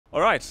All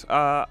right,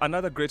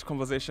 another great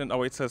conversation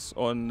awaits us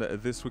on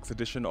this week's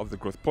edition of the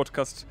Growth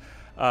Podcast.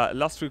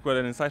 Last week we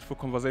had an insightful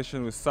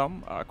conversation with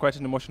Sam, quite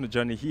an emotional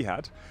journey he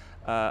had.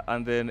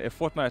 And then a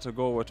fortnight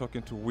ago we were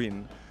talking to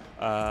Win,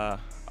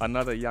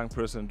 another young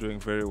person doing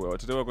very well.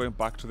 Today we're going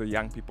back to the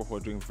young people who are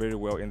doing very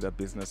well in their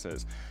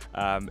businesses.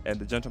 And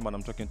the gentleman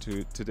I'm talking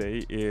to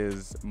today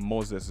is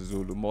Moses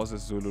Zulu.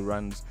 Moses Zulu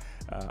runs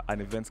an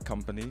events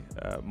company.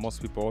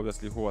 Most people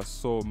obviously who are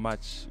so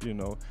much,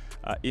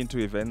 into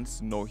events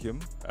know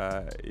him.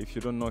 If you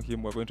don't know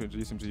him, we're going to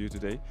introduce him to you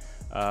today.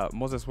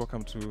 Moses,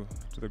 welcome to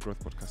the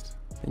Growth Podcast.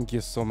 Thank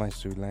you so much,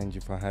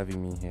 Sulanji, for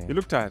having me here. You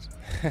look tired.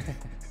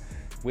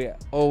 We're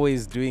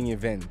always doing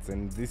events,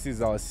 and this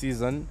is our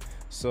season,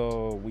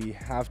 so we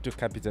have to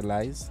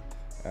capitalize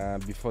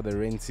before the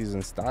rain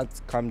season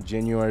starts. Come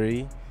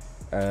January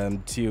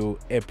till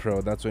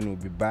April, that's when we'll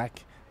be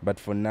back. But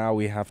for now,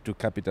 we have to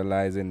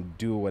capitalize and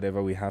do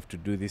whatever we have to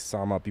do this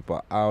summer. People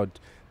are out.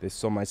 There's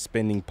so much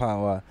spending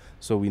power.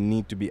 So we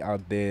need to be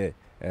out there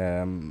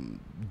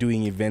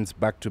doing events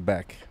back to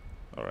back.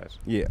 All right.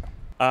 Yeah.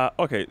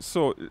 Okay,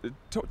 so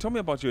tell me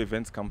about your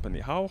events company.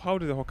 How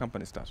did the whole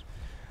company start?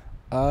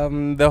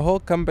 The whole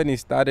company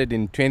started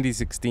in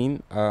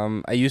 2016.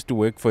 I used to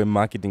work for a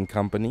marketing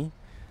company.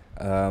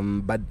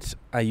 But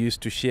I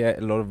used to share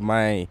a lot of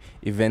my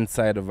event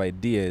side of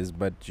ideas,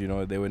 but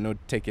they were not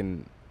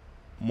taken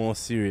more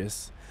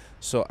serious.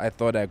 So I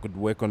thought I could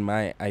work on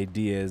my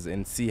ideas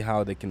and see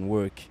how they can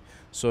work.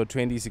 So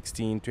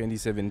 2016,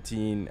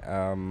 2017,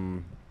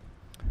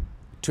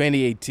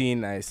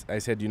 2018, I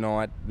said, you know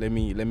what, let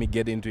me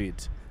get into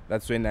it.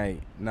 That's when I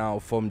now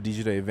formed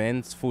Digital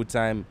Events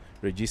full-time,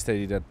 registered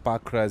it at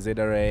Pakra,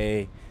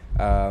 ZRA.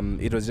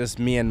 It was just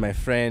me and my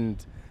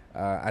friend.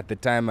 At the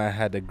time I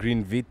had a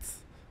green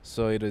Vitz.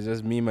 So it was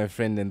just me, my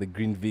friend, and the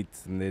green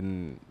Vitz. And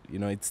then,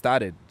 it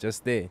started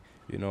just there.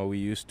 We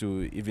used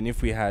to, even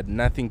if we had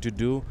nothing to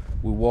do,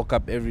 we woke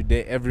up every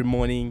day, every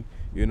morning,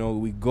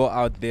 we go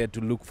out there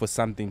to look for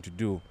something to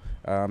do.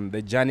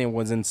 The journey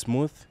wasn't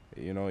smooth.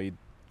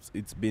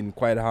 It's been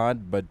quite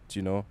hard, but,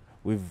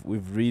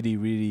 we've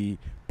really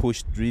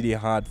pushed really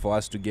hard for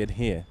us to get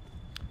here.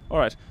 All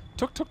right.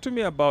 Talk to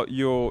me about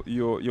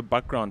your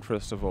background,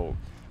 first of all.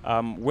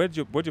 Where'd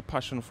your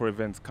passion for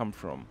events come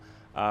from?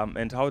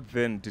 And how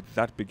then did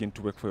that begin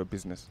to work for your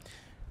business?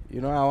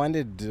 I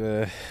wanted,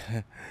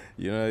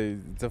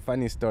 it's a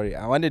funny story.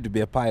 I wanted to be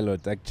a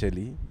pilot,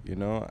 actually.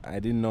 I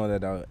didn't know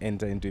that I'll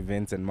enter into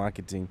events and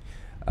marketing.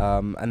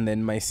 And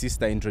then my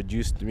sister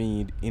introduced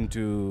me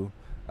into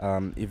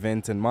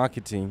events and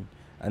marketing.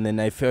 And then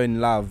I fell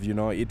in love.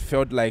 It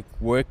felt like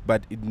work,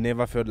 but it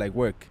never felt like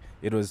work.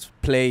 It was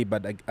play,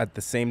 but at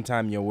the same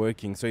time you're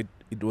working. So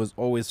it was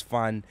always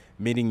fun,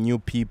 meeting new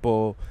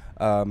people,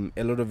 a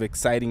lot of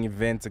exciting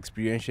events,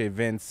 experiential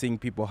events, seeing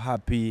people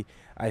happy.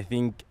 I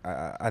think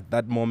at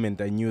that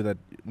moment I knew that,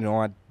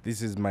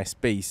 this is my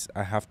space.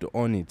 I have to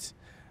own it.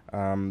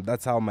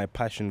 That's how my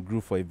passion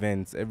grew for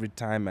events. Every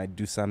time I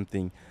do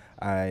something,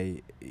 it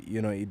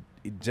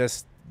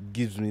just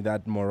gives me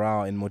that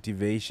morale and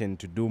motivation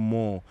to do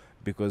more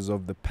because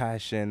of the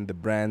passion, the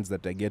brands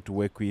that I get to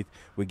work with.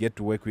 We get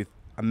to work with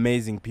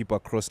amazing people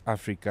across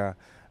Africa.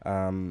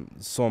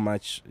 So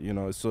much,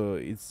 so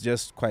it's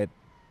just quite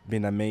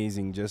been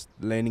amazing, just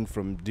learning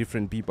from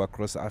different people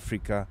across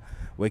Africa,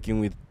 working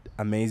with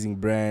amazing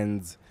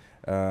brands,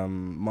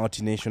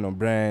 multinational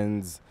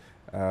brands,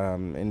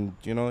 and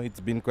it's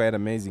been quite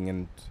amazing,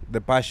 and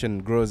the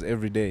passion grows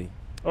every day.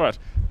 All right,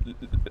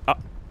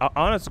 I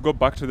want us to go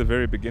back to the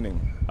very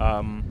beginning.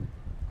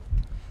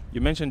 You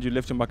mentioned you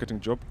left your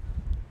marketing job,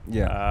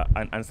 yeah,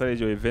 and started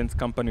your events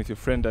company with your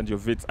friend and your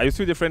Vitz. Are you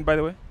still with your friend, by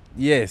the way?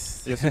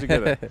 Yes. You're still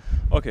together.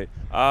 Okay.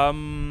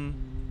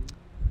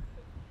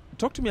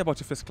 Talk to me about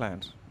your first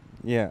client.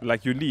 Yeah.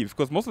 Like you leave,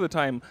 because most of the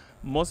time,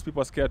 most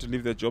people are scared to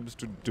leave their jobs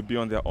to be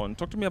on their own.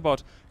 Talk to me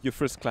about your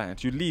first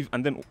client. You leave,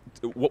 and then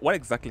what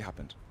exactly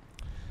happened?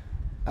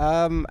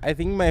 I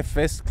think my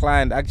first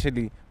client,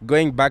 actually,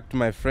 going back to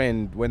my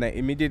friend, when I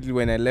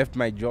left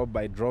my job,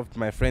 I drove to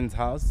my friend's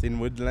house in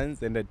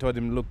Woodlands, and I told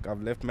him, look,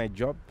 I've left my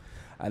job.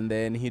 And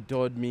then he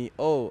told me,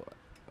 oh,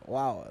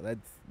 wow,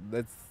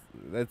 that's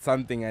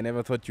something I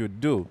never thought you'd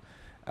do.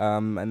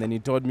 And then he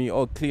told me,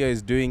 oh, Clio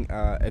is doing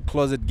a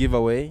closet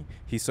giveaway.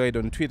 He saw it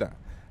on Twitter.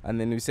 And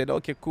then we said,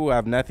 okay, cool, I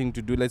have nothing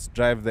to do, let's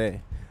drive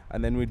there.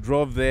 And then we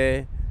drove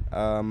there.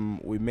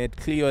 We met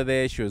Clio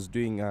there. She was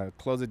doing a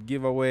closet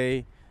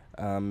giveaway.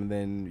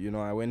 Then,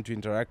 I went to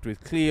interact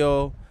with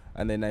Clio.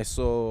 And then I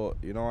saw,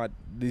 what,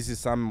 this is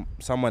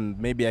someone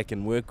maybe I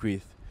can work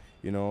with.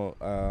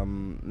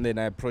 Then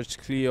I approached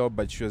Clio,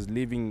 but she was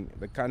leaving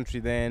the country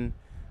then.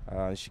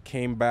 She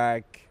came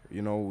back,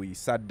 we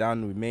sat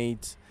down, we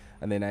met,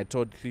 and then I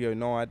told Clio, you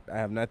know what, I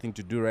have nothing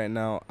to do right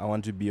now, I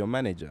want to be your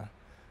manager.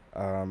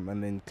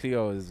 And then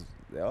Clio was,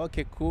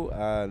 okay, cool,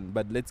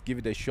 but let's give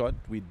it a shot.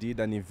 We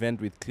did an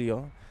event with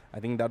Clio. I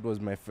think that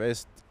was my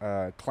first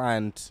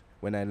client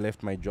when I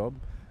left my job.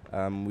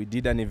 We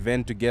did an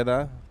event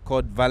together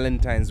called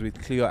Valentine's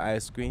with Clio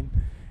Ice Queen.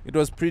 It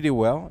was pretty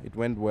well. It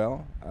went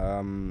well.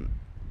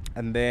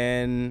 And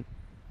then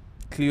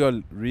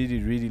Cleo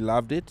really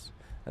loved it,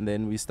 and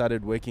then we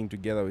started working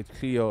together with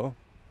Cleo.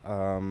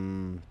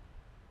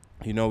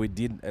 We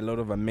did a lot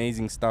of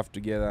amazing stuff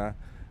together.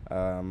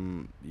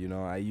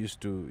 I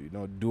used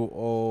to, do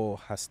all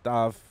her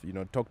stuff,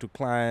 talk to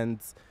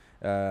clients,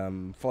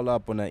 follow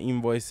up on her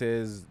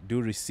invoices,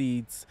 do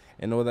receipts,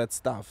 and all that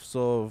stuff.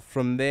 So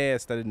from there, I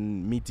started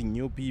meeting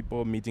new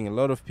people, meeting a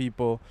lot of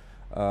people.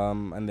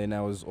 And then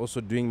I was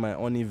also doing my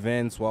own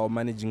events while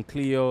managing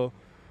Cleo.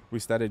 We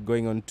started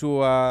going on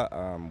tour,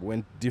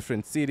 went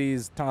different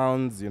cities,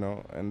 towns,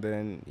 and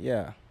then,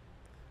 yeah.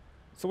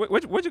 So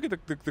where'd you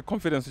get the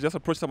confidence to just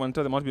approach someone and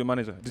tell them how to be a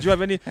manager? Did you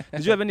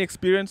have any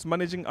experience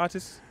managing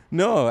artists?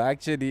 No,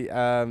 actually,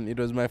 it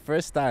was my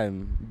first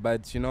time.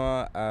 But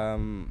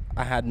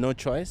I had no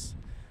choice.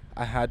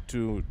 I had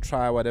to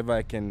try whatever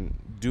I can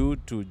do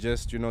to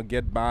just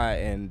get by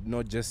and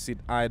not just sit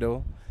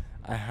idle.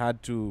 I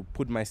had to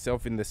put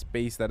myself in the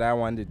space that I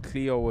wanted.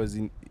 Cleo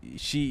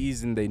she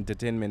is in the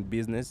entertainment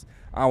business.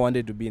 I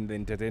wanted to be in the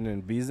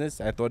entertainment business.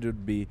 I thought it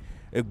would be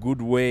a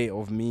good way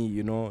of me,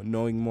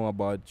 knowing more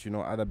about,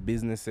 other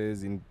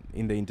businesses in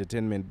the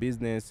entertainment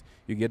business.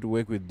 You get to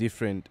work with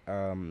different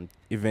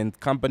event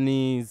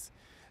companies,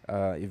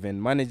 event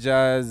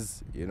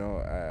managers.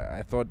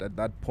 I thought at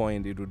that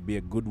point it would be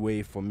a good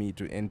way for me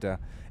to enter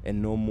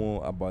and know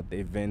more about the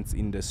events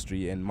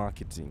industry and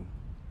marketing.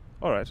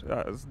 All right,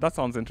 that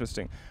sounds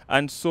interesting.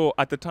 And so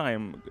at the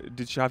time,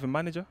 did she have a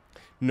manager?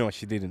 No,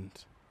 she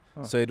didn't.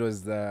 Oh. So it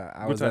was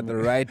I was timing. At the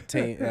right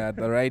at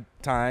the right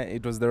time.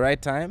 It was the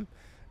right time,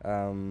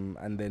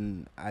 and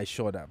then I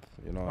showed up.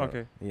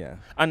 Okay. Yeah.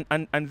 And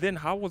then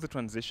how was the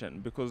transition?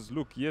 Because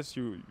look, yes,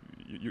 you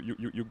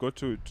got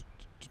to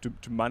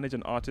manage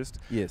an artist.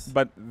 Yes.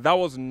 But that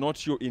was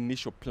not your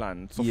initial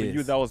plan. So yes. for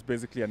you, that was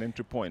basically an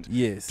entry point.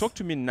 Yes. Talk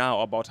to me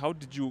now about how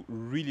did you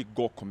really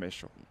go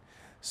commercial?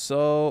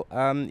 So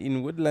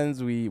in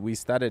Woodlands, we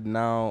started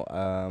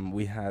now.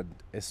 We had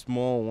a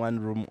small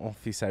one-room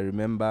office, I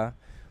remember.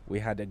 We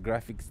had a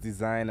graphics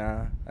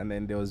designer, and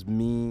then there was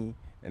me,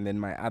 and then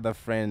my other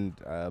friend,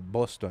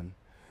 Boston.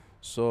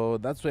 So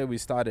that's where we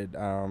started.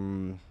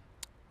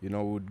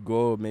 We'd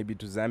go maybe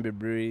to Zambia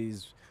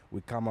breweries.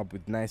 We'd come up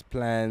with nice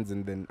plans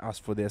and then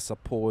ask for their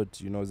support.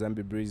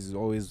 Zambia breweries is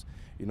always,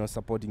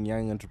 supporting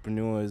young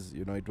entrepreneurs.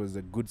 It was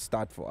a good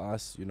start for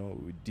us.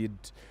 We did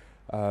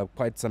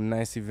quite some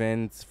nice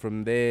events.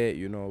 From there,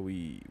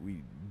 we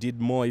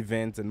did more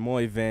events and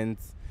more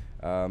events.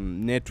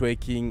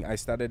 Networking. I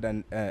started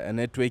a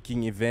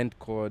networking event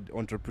called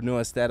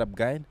Entrepreneur Startup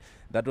Guide.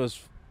 That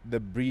was the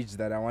bridge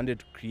that I wanted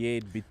to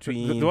create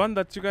between... The one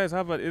that you guys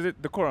have, is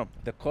it the Quorum?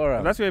 The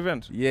Quorum. That's your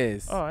event?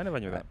 Yes. Oh, I never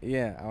knew that.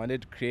 Yeah, I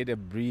wanted to create a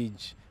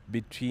bridge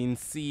between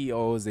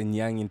CEOs and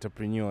young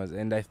entrepreneurs.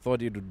 And I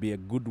thought it would be a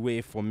good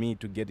way for me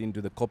to get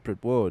into the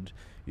corporate world,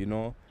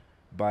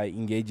 by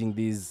engaging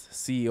these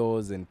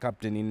CEOs and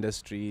captain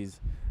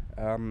industries.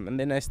 And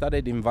then I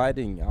started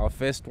inviting. Our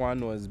first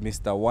one was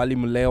Mr. Wali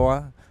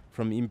Mulewa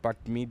from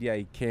Impact Media.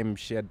 He came,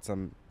 shared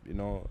some,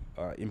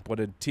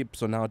 important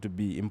tips on how to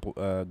be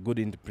good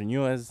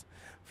entrepreneurs.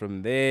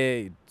 From there,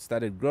 it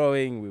started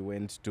growing. We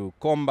went to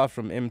Komba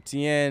from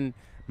MTN,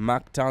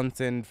 Mark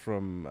Townsend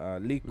from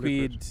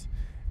Liquid.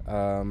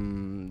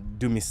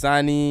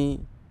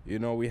 Dumisani.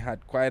 We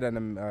had quite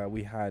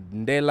we had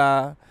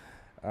Ndela.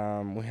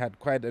 We had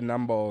quite a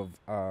number of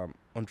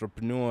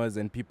entrepreneurs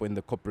and people in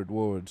the corporate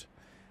world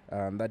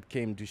that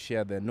came to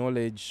share their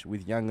knowledge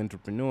with young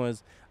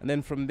entrepreneurs. And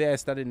then from there, I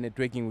started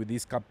networking with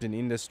these captain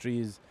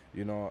industries,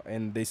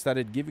 and they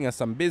started giving us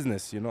some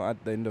business,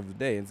 at the end of the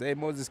day, and say, hey,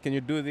 Moses, can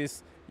you do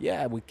this?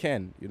 Yeah, we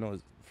can.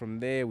 From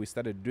there, we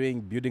started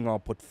building our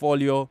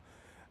portfolio.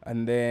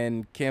 And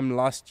then came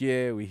last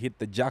year, we hit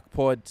the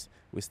jackpot.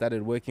 We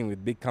started working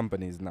with big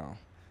companies now.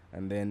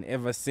 And then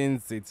ever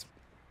since, it's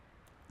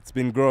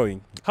been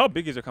growing. How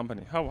big is your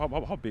company?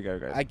 How big are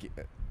you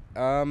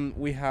guys?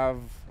 We have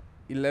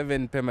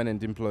 11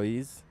 permanent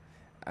employees,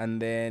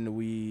 and then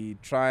we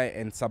try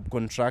and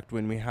subcontract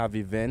when we have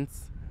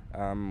events.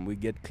 We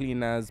get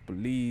cleaners,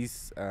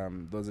 police.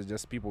 Those are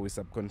just people we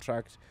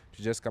subcontract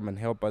to just come and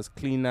help us.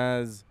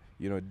 Cleaners,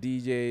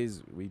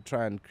 DJs. We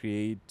try and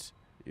create,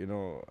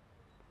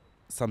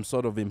 some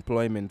sort of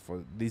employment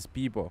for these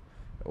people.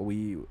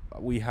 We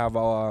have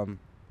our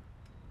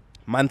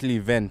monthly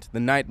event, the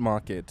night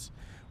market,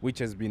 which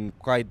has been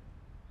quite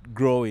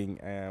growing.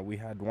 We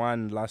had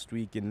one last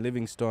week in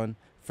Livingstone.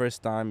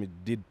 First time,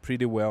 it did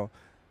pretty well.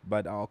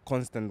 But our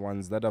constant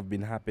ones that have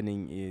been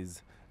happening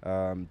is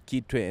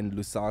Kitwe and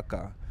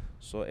Lusaka.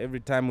 So every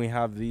time we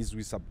have these,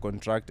 we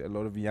subcontract a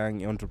lot of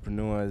young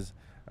entrepreneurs,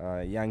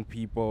 young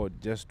people,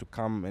 just to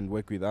come and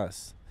work with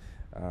us.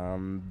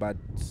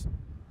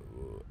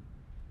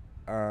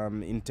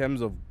 In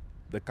terms of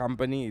the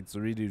company, it's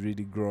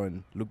really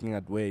grown. Looking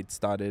at where it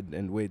started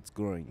and where it's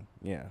growing,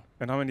 yeah.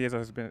 And how many years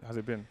has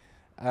it been?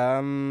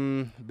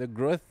 The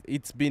growth,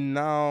 it's been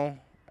now,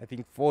 I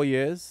think, 4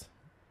 years,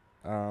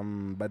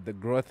 but the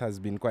growth has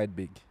been quite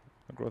big.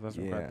 The growth has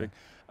been quite big.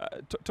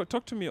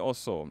 Talk to me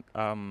also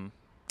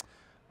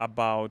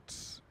about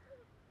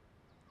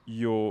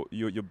your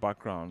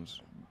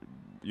background.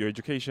 your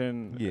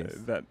education. Yes.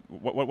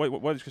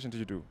 What education did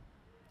you do?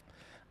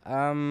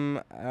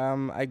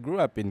 I grew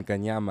up in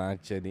Kanyama,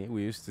 actually.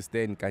 We used to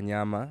stay in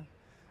Kanyama.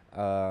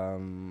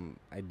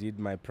 I did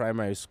my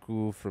primary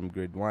school from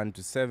grade 1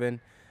 to 7.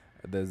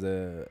 There's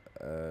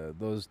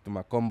those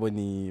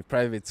Tumakomboni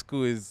private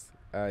schools.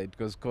 It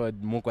was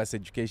called Mukwas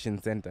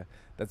Education Center.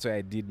 That's where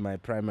I did my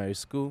primary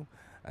school.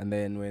 And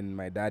then when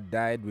my dad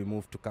died, we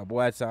moved to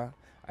Kabwata.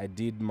 I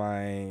did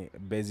my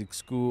basic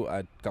school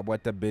at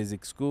Kabwata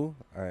Basic School.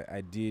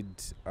 I did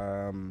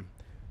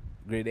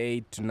grade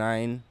 8 to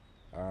 9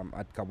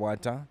 at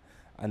Kabwata.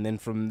 And then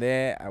from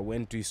there, I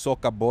went to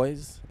Isoka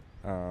Boys.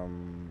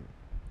 And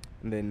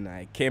then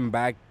I came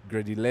back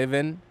grade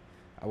 11.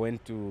 I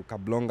went to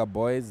Kablonga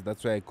Boys.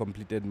 That's where I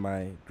completed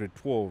my grade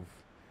 12.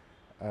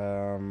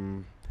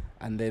 And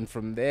then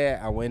from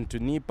there, I went to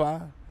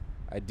NIPA.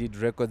 I did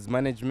records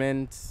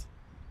management.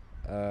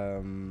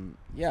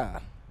 Yeah,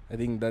 I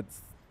think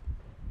that's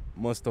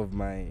most of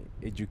my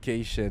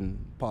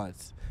education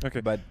parts.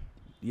 Okay. But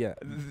yeah.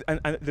 And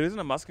the reason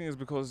I'm asking is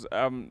because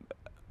I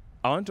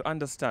want to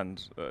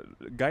understand,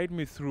 guide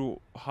me through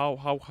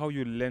how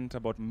you learned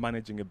about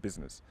managing a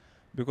business.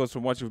 Because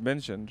from what you've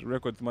mentioned,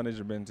 records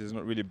management is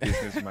not really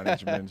business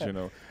management, you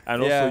know.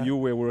 And also you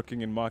were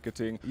working in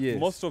marketing. Yes.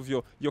 Most of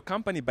your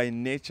company by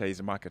nature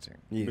is marketing.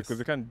 Yes. Because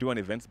you can't do an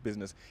events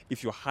business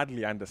if you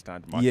hardly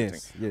understand marketing.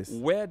 Yes.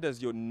 Where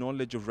does your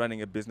knowledge of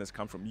running a business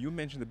come from? You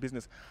mentioned the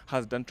business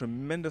has done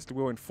tremendously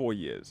well in 4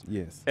 years.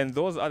 Yes. And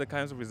those are the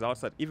kinds of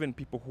results that even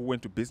people who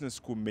went to business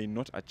school may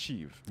not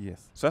achieve.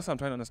 Yes. So that's what I'm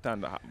trying to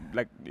understand.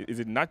 Like, is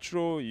it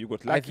natural? You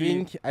got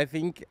lucky? I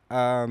think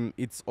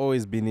it's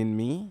always been in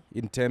me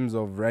in terms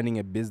of running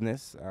a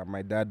business.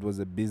 My dad was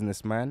a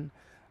businessman.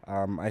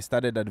 I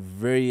started at a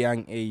very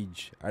young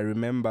age. I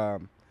remember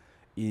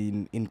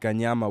in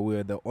Kanyama, we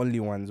were the only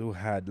ones who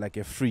had like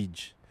a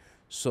fridge.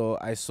 So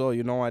I saw,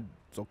 you know what,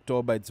 it's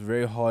October, it's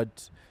very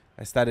hot.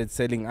 I started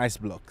selling ice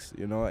blocks.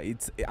 You know,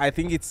 I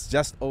think it's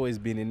just always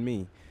been in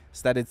me.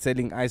 Started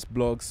selling ice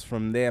blocks.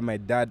 From there, my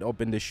dad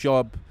opened a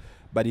shop,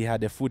 but he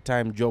had a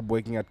full-time job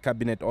working at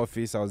cabinet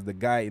office. I was the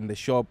guy in the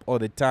shop all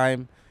the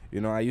time.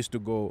 You know, I used to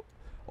go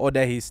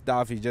order his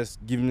stuff. He just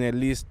give me a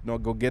list, you know,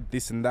 go get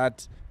this and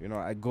that. You know,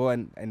 I go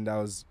and I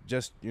was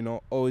just, you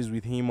know, always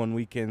with him on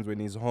weekends when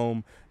he's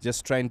home,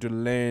 just trying to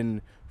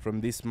learn from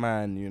this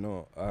man, you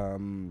know,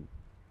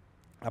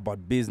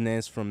 about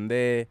business. From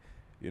there,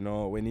 you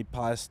know, when he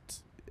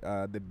passed,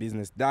 the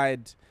business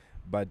died.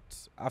 But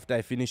after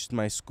I finished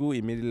my school,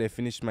 immediately I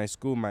finished my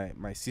school,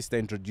 my sister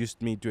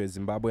introduced me to a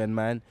Zimbabwean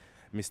man,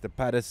 Mr.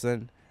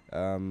 Patterson,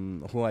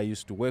 who I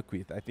used to work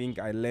with. I think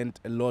I learned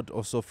a lot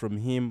also from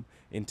him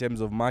in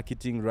terms of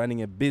marketing,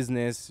 running a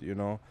business, you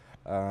know,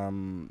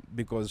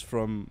 because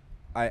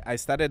I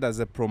started as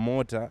a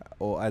promoter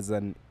or as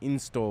an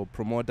in-store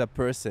promoter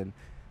person,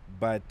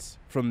 but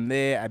from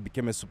there I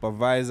became a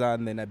supervisor,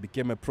 and then I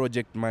became a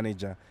project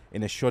manager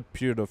in a short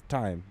period of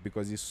time,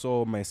 because he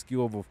saw my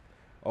skill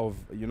of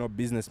you know,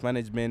 business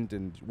management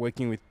and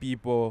working with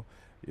people.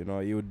 You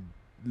know, he would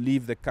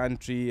leave the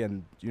country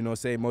and, you know,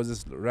 say,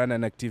 Moses, run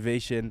an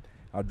activation.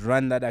 I'd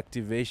run that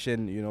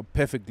activation, you know,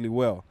 perfectly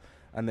well.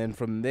 And then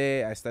from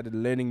there, I started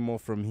learning more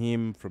from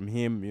him,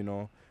 you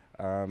know.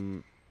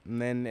 And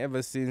then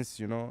ever since,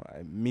 you know,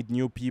 I meet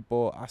new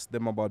people, ask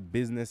them about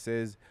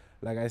businesses.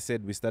 Like I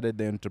said, we started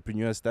the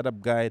Entrepreneur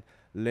Startup Guide,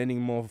 learning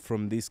more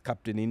from these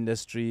Captain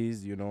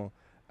Industries, you know,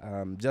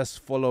 just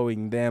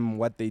following them,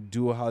 what they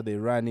do, how they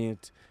run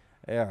it.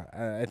 Yeah,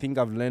 I think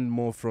I've learned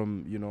more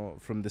from, you know,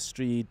 from the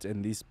street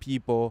and these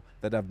people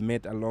that I've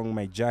met along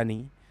my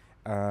journey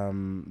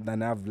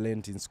than I've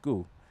learned in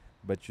school.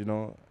 But, you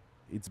know,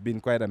 it's been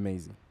quite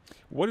amazing.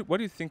 What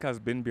do you think has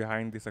been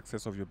behind the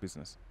success of your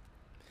business?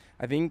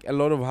 I think a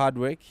lot of hard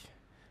work,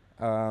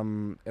 a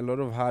lot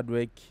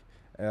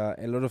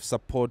of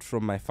support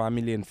from my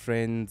family and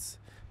friends,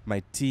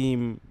 my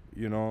team.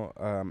 You know,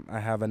 I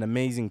have an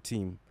amazing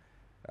team.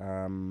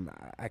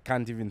 I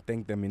can't even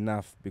thank them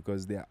enough,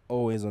 because they are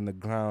always on the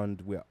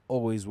ground. We're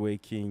always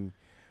working.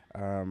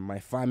 My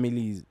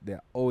family,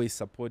 they're always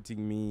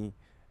supporting me.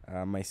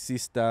 My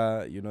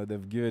sister, you know,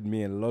 they've given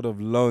me a lot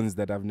of loans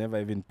that I've never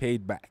even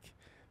paid back,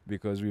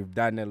 because we've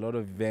done a lot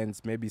of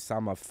events. Maybe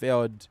some have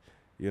failed,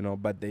 you know,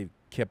 but they've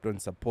kept on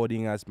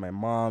supporting us. My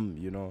mom,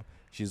 you know,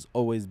 she's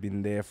always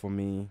been there for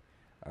me.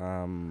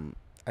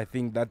 I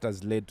think that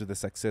has led to the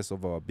success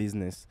of our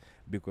business,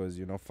 because,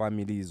 you know,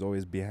 family is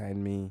always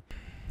behind me.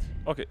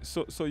 Okay,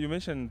 so you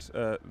mentioned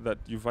that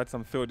you've had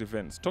some failed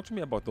events. Talk to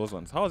me about those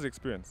ones. How was the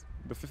experience?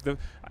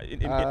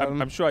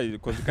 I'm sure,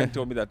 because you can't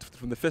tell me that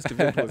from the first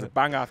event it was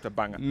banger after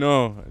banger.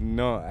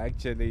 No,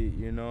 actually,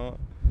 you know,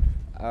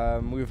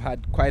 we've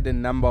had quite a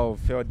number of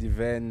failed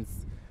events.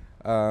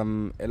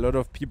 A lot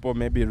of people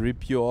maybe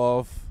rip you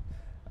off.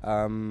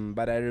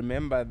 But I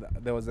remember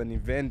there was an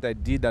event I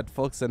did at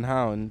Fox and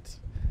Hound.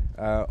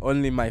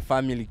 Only my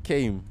family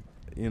came,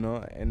 you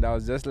know, and I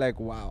was just like,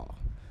 wow.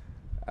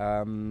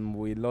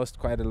 We lost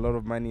quite a lot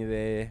of money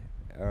there.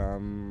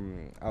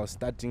 I was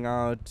starting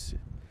out.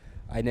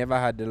 I never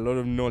had a lot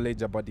of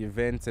knowledge about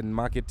events and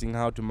marketing,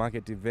 how to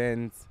market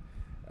events.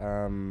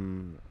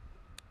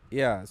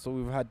 Yeah, so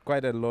we've had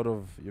quite a lot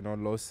of,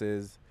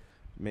 losses.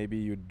 Maybe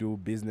you do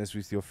business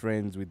with your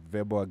friends with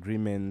verbal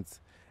agreements,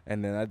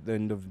 and then at the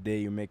end of the day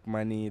you make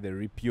money, they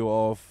rip you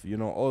off.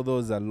 All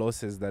those are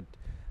losses that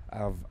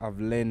I've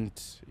learned,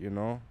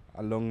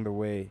 along the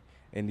way.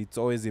 And it's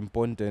always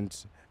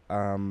important.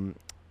 I'm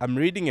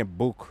reading a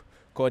book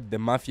called The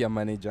Mafia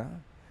Manager,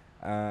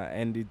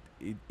 and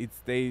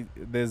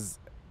there's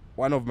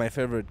one of my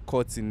favorite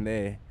quotes in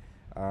there.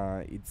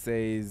 It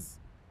says,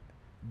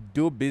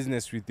 do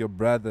business with your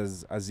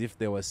brothers as if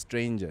they were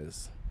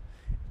strangers,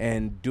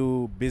 and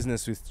do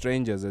business with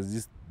strangers as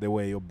if they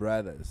were your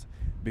brothers.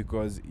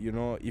 Because,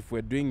 if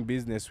we're doing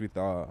business with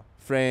our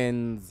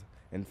friends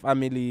and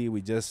family,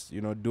 we just,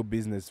 do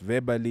business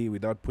verbally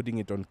without putting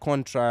it on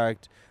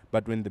contract.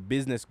 But when the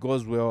business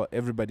goes well,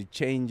 everybody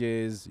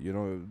changes.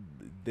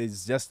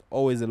 There's just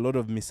always a lot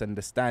of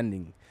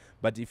misunderstanding.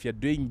 But if you're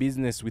doing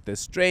business with a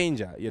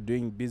stranger, you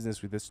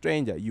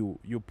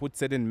put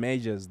certain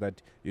measures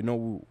that,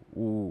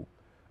 will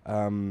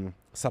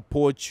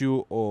support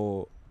you,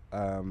 or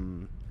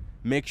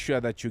make sure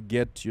that you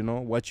get,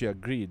 what you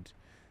agreed.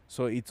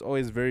 So it's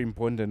always very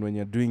important when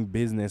you're doing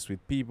business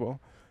with people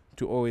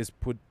to always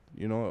put,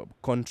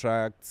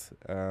 contracts,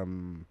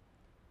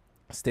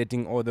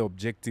 stating all the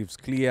objectives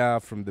clear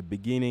from the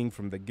beginning,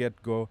 from the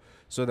get-go,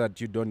 so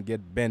that you don't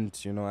get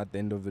bent. At the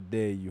end of the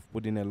day, you've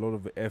put in a lot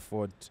of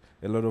effort,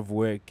 a lot of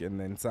work, and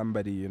then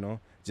somebody,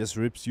 just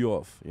rips you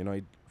off.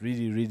 It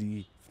really,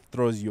 really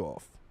throws you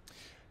off.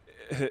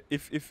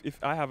 If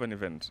I have an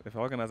event, if I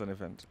organize an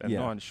event and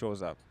no one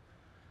shows up,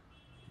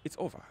 it's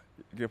over.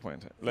 Good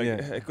point.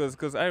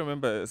 Because I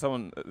remember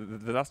someone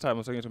the last time I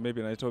was talking to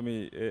maybe, and they told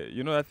me,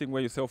 that thing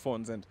where you sell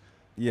phones, and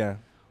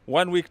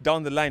 1 week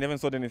down the line, haven't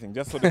sold anything,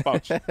 just sold a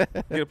pouch.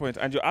 Good point.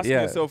 And you're asking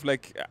yourself,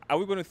 are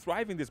we going to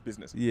thrive in this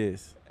business?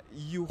 Yes.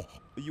 You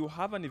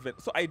have an event.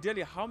 So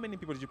ideally, how many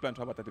people did you plan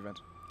to have at that event?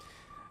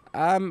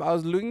 I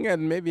was looking at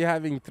maybe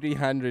having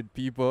 300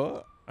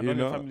 people. And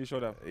only your family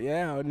showed up?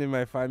 Yeah, only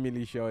my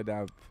family showed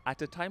up.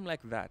 At a time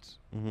like that,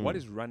 what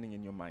is running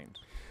in your mind?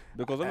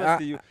 Because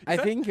obviously I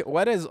think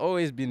what has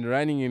always been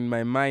running in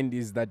my mind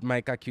is that my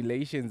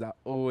calculations are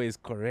always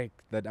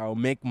correct, that I'll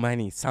make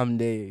money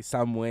someday,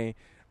 some way.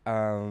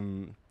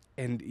 And,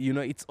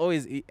 it's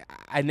always,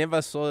 I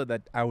never saw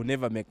that I will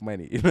never make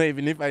money.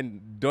 Even if I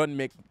don't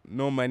make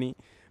no money,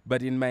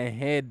 but in my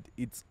head,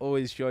 it's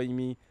always showing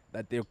me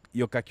that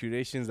your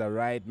calculations are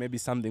right. Maybe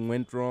something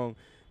went wrong.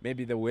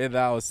 Maybe the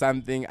weather or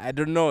something. I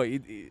don't know.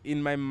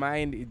 In my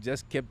mind, it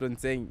just kept on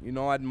saying, you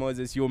know what,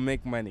 Moses, you'll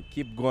make money.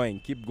 Keep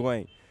going, keep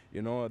going.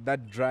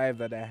 That drive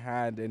that I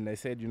had, and I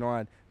said, you know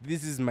what,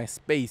 this is my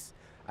space.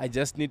 I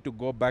just need to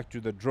go back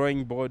to the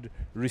drawing board,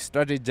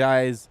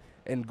 re-strategize,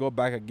 and go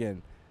back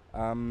again.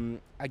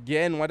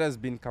 Again, what has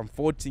been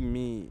comforting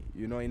me,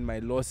 in my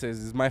losses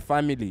is my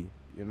family.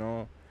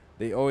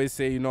 They always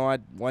say, you know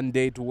what, one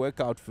day to work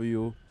out for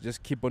you,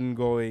 just keep on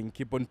going,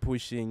 keep on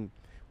pushing.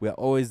 We're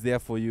always there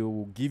for you.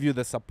 We'll give you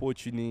the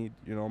support you need.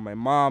 My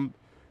mom,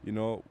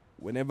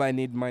 whenever I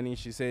need money,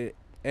 she say,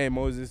 hey,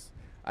 Moses,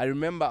 I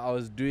remember I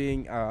was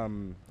doing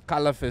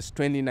Colorfest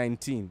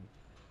 2019.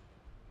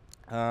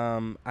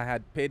 I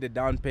had paid a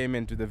down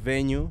payment to the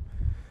venue,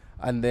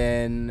 and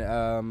then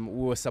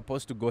we were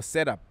supposed to go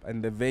set up.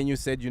 And the venue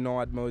said, you know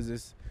what,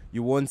 Moses,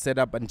 you won't set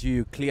up until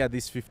you clear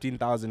this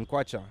 15,000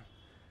 kwacha.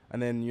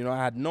 And then, I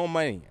had no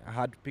money. I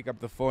had to pick up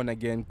the phone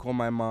again, call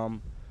my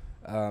mom.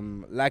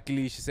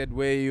 Luckily, she said,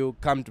 where you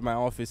come to my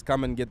office,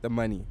 come and get the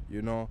money.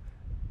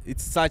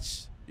 It's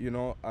such,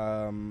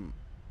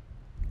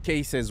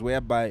 cases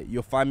whereby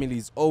your family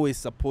is always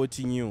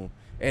supporting you,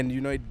 and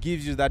it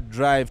gives you that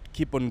drive to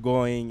keep on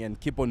going and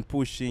keep on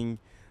pushing,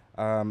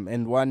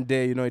 and one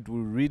day it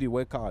will really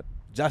work out.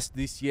 Just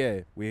this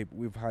year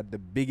we've had the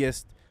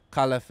biggest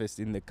color fest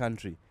in the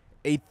country,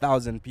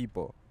 8,000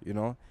 people.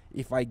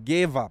 If I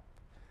gave up,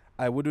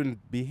 I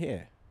wouldn't be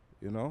here.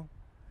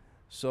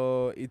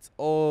 So it's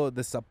all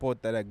the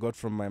support that I got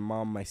from my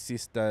mom, my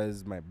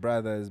sisters, my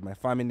brothers, my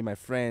family, my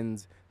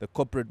friends, the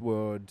corporate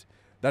world,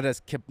 that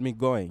has kept me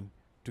going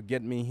to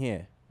get me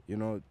here.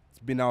 It's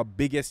been our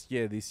biggest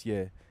year this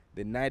year.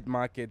 The night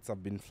markets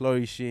have been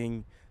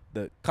flourishing.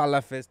 The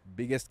Color Fest,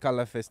 biggest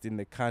Color Fest in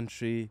the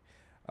country.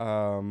 We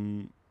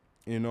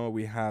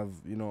have,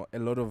 a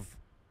lot of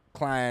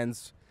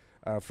clients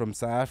from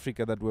South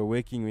Africa that we're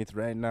working with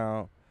right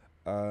now.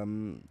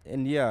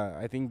 And yeah,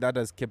 I think that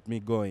has kept me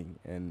going.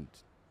 And,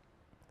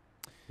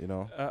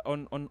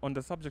 on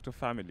the subject of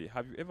family,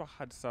 have you ever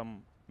had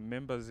some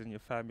members in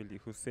your family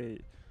who say,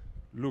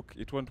 look,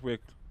 it won't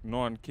work, no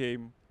one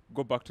came,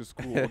 go back to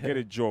school or get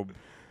a job?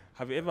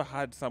 Have you ever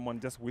had someone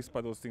just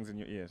whisper those things in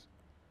your ears?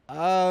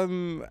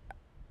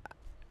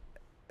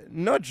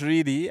 Not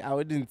really, I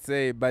wouldn't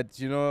say, but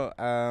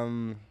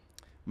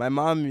my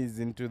mom is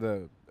into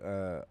the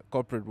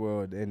corporate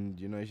world, and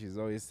she's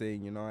always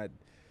saying,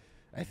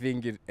 I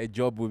think a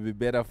job would be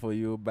better for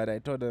you. But I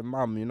told her,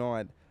 Mom,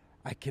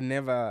 I can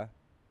never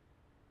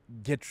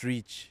get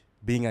rich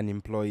being an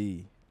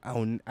employee.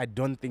 I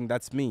don't think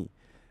that's me.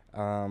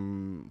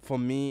 For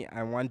me,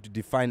 I want to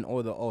define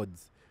all the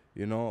odds.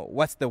 You know,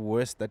 what's the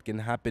worst that can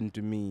happen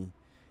to me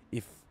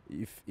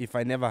if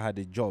I never had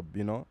a job?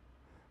 You know,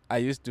 I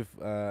used to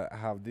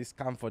have this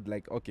comfort,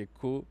 like, okay,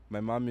 cool,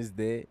 my mom is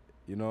there.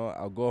 You know,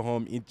 I'll go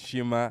home, eat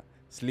shima,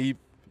 sleep.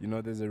 You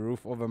know, there's a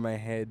roof over my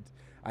head.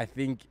 I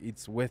think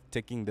it's worth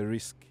taking the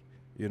risk,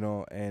 you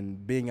know,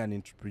 and being an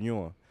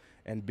entrepreneur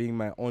and being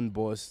my own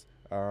boss,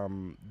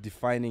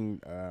 defining,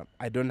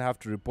 I don't have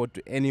to report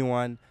to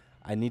anyone.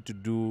 I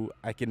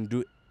can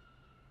do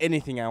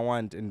anything I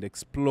want and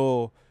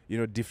explore, you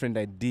know, different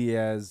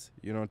ideas,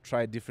 you know,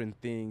 try different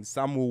things.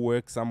 Some will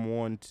work, some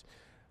won't.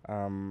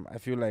 I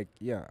feel like,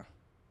 yeah.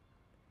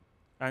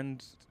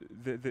 And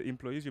the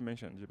employees you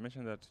mentioned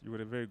that you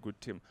were a very good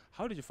team.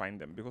 How did you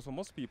find them? Because for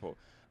most people,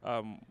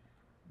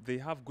 they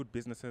have good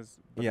businesses,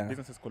 but the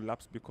businesses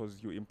collapse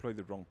because you employ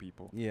the wrong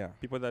people. Yeah.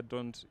 People that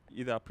don't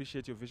either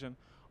appreciate your vision,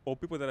 or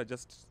people that are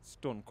just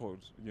stone cold,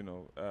 you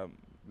know,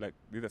 like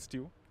they're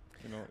still,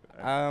 you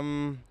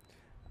know.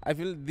 I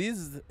feel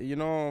these, you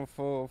know,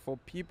 for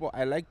people,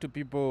 I like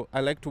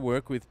to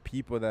work with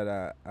people that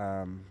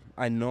are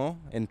I know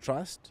and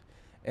trust.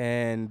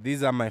 And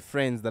these are my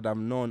friends that I've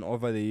known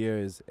over the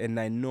years, and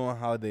I know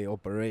how they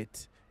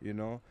operate, you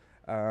know.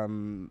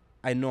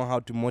 I know how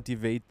to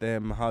motivate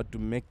them, how to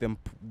make them,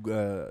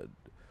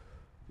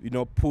 you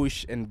know,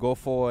 push and go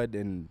forward,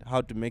 and how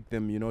to make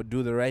them, you know,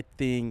 do the right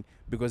thing,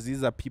 because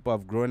these are people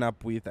I've grown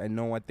up with. I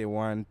know what they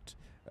want,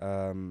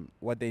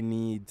 what they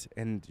need,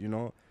 and, you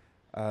know,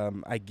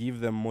 I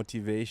give them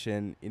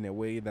motivation in a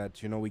way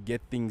that, you know, we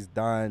get things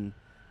done.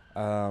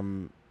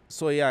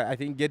 So, yeah, I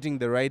think getting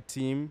the right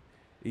team,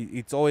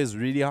 it's always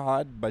really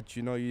hard, but,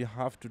 you know, you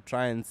have to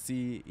try and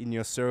see in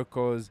your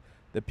circles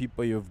the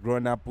people you've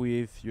grown up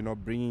with, you know,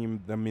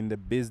 bringing them in the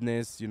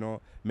business, you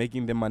know,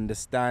 making them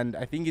understand.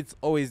 I think it's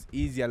always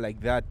easier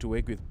like that to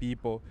work with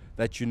people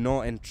that you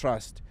know and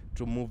trust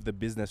to move the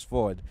business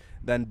forward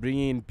than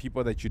bringing in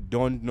people that you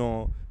don't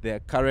know, their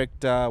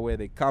character, where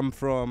they come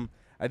from.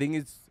 I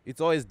think it's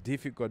always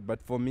difficult,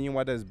 but for me,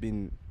 what has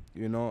been,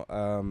 you know,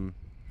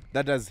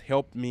 that has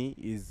helped me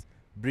is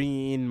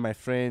bringing in my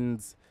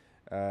friends,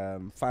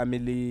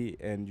 family,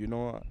 and, you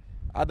know,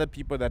 other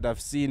people that I've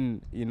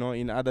seen, you know,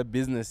 in other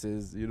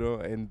businesses, you know,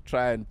 and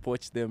try and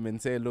poach them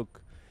and say,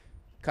 look,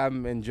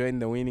 come and join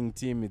the winning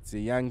team. It's a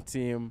young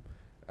team.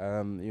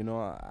 You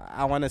know,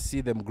 I want to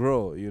see them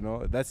grow, you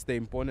know. That's the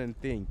important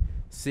thing.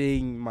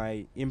 Seeing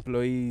my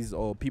employees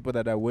or people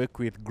that I work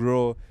with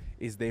grow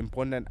is the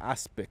important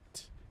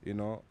aspect, you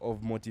know,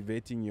 of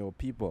motivating your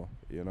people,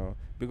 you know,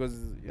 because,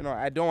 you know,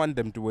 I don't want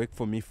them to work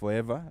for me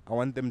forever. I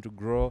want them to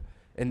grow,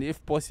 and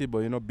if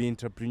possible, you know, be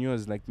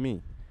entrepreneurs like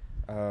me,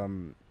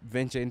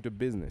 venture into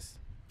business.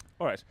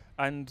 All right.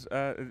 And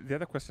the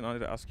other question I wanted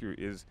to ask you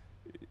is,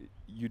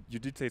 you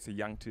did say it's a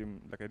young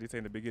team. Like I did say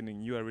in the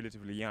beginning, you are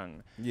relatively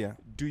young. Yeah.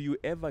 Do you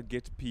ever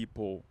get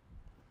people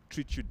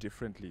treat you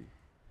differently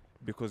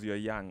because you're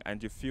young,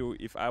 and you feel,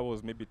 if I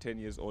was maybe 10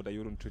 years older,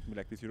 you don't treat me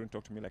like this, you don't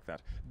talk to me like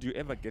that? Do you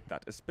ever get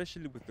that,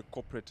 especially with the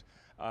corporate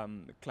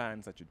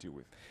clients that you deal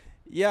with?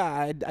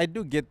 Yeah, I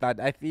do get that.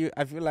 I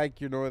feel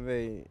like, you know,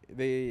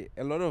 they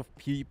a lot of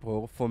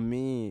people, for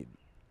me,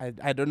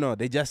 I don't know,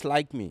 they just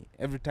like me.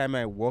 Every time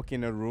I walk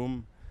in a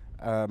room,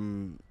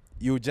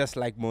 you just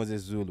like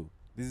Moses Zulu.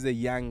 This is a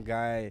young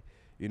guy,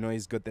 you know,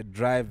 he's got the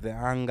drive, the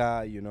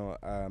hunger, you know,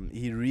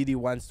 he really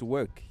wants to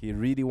work. He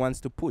really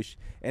wants to push.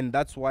 And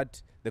that's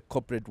what the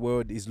corporate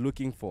world is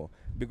looking for.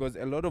 Because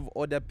a lot of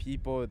other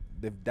people,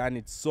 they've done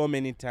it so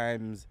many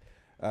times,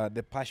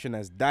 the passion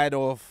has died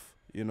off,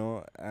 you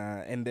know,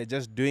 and they're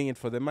just doing it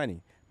for the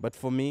money. But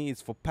for me,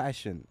 it's for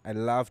passion. I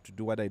love to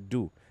do what I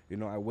do. You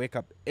know, I wake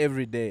up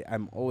every day.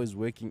 I'm always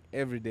working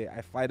every day.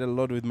 I fight a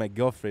lot with my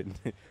girlfriend.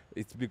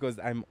 It's because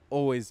I'm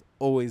always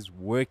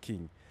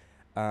working.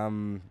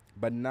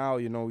 But now,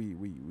 you know,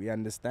 we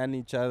understand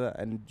each other,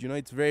 and, you know,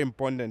 it's very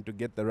important to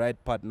get the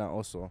right partner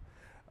also,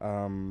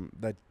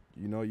 that,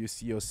 you know, you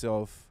see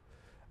yourself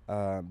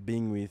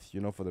being with,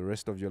 you know, for the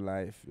rest of your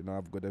life. You know,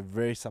 I've got a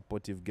very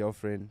supportive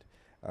girlfriend.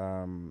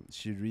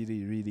 She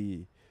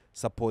really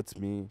supports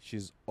me.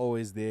 She's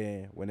always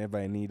there whenever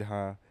I need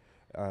her.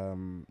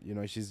 You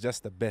know, she's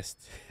just the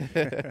best.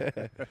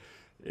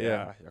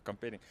 Yeah, you're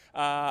campaigning.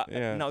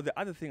 Now, the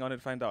other thing I wanted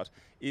to find out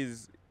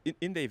is,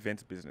 in the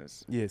events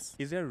business, yes,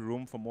 is there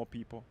room for more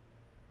people?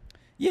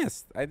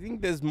 Yes, I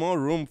think there's more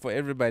room for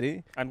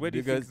everybody. And where do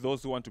you think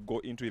those who want to go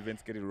into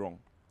events get it wrong?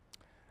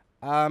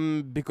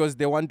 Because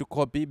they want to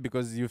copy,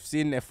 because you've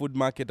seen a food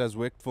market has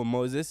worked for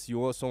Moses.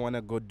 You also want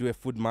to go do a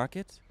food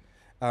market.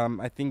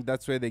 I think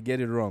that's where they get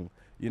it wrong.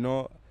 You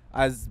know,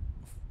 as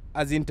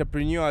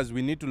entrepreneurs,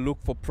 we need to look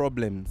for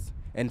problems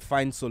and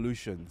find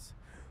solutions.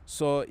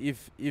 So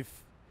if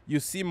you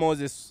see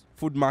Moses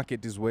food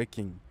market is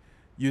working,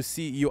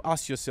 you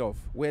ask yourself,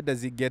 where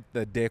does he get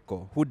the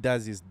decor? Who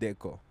does his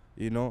decor?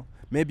 You know,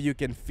 maybe you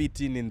can fit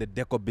in the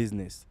decor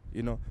business.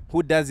 You know,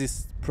 who does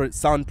his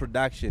sound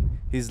production,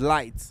 his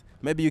lights?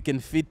 Maybe you can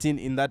fit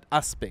in that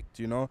aspect.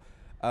 You know,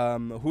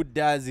 who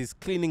does his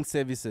cleaning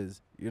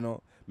services? You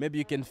know, Maybe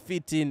you can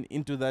fit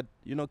into that,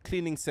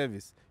 cleaning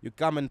service. You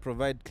come and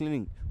provide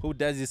cleaning. Who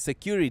does your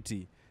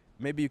security?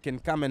 Maybe you can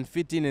come and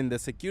fit in the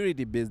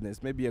security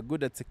business. Maybe you're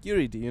good at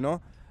security,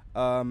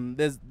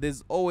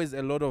 There's always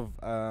a lot of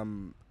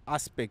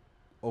aspect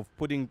of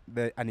putting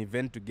an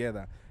event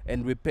together.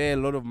 And we pay a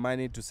lot of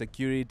money to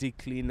security,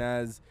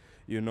 cleaners,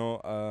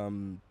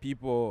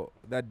 people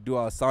that do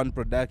our sound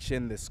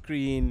production, the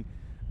screen,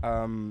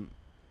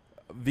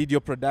 video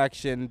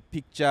production,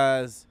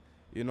 pictures,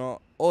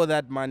 all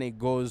that money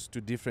goes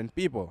to different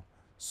people.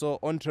 So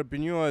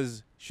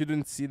entrepreneurs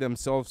shouldn't see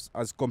themselves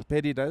as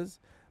competitors,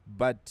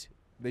 but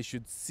they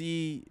should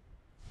see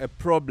a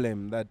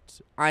problem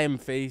that I am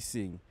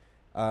facing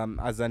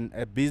as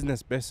a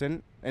business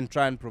person and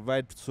try and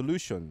provide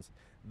solutions.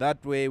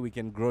 That way we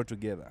can grow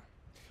together.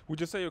 Would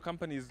you say your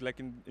company is like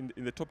in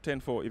the top 10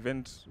 for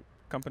event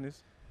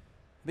companies?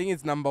 I think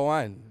it's number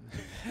one.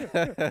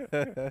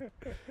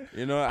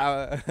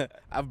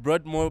 I've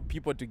brought more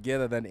people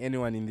together than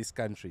anyone in this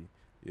country.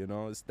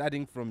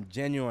 Starting from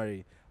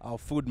January, our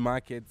food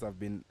markets have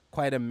been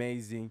quite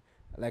amazing.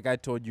 Like I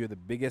told you, the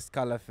biggest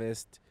color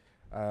fest.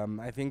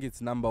 I think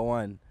it's number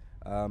one.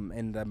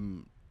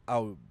 And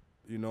I'll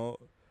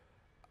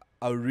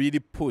really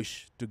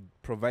push to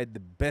provide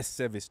the best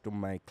service to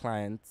my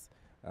clients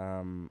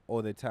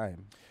all the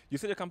time. You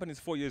said your company is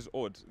 4 years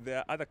old. There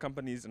are other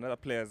companies and other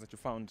players that you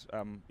found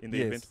in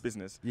the event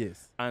business.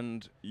 Yes.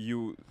 And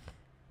you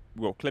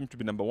claim to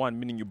be number one,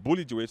 meaning you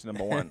bullied your way to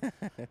number one.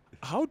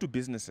 How do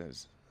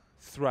businesses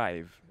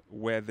thrive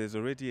where there's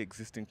already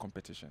existing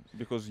competition?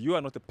 Because you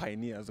are not the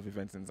pioneers of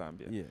events in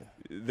Zambia. Yeah.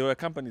 There were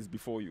companies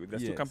before you.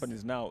 There's still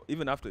companies now.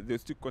 Even after,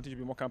 there's still continue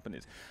to be more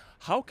companies.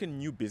 How can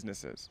new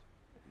businesses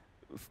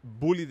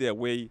bully their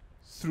way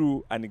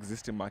through an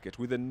existing market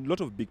with a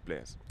lot of big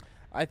players?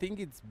 I think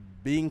it's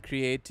being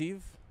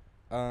creative,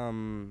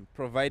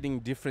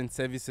 providing different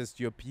services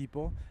to your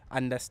people,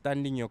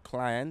 understanding your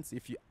clients.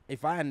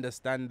 If I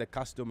understand the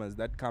customers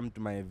that come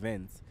to my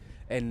events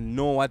and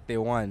know what they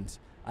want,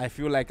 I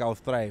feel like I'll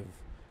thrive.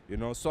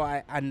 So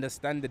I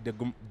understand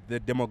the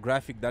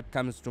demographic that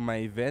comes to my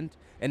event,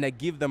 and I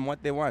give them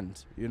what they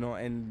want.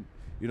 And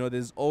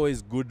there's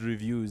always good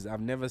reviews. I've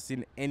never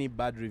seen any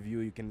bad review.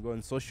 You can go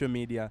on social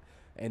media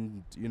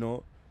and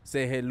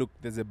say, hey, look,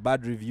 there's a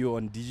bad review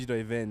on digital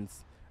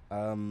events.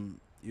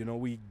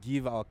 We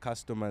give our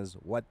customers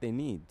what they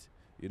need.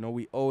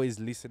 We always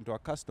listen to our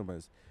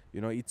customers.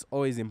 It's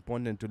always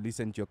important to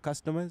listen to your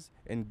customers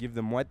and give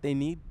them what they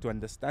need to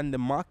understand the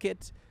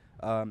market.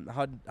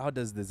 How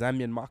does the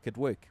Zambian market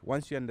work?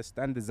 Once you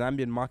understand the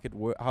Zambian market,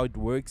 how it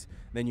works,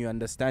 then you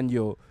understand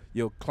your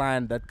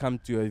client that come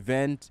to your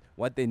event,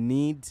 what they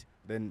need,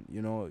 then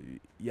you're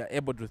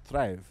able to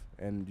thrive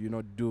and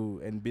do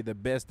and be the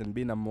best and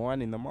be number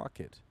one in the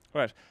market.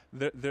 Right.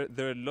 There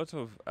are a lot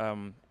of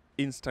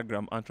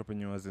Instagram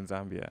entrepreneurs in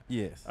Zambia.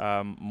 Yes.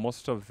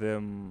 Most of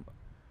them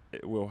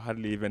will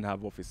hardly even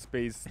have office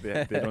space.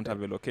 They don't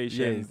have a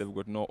location. Yes. They've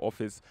got no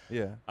office.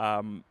 Yeah.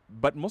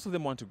 But most of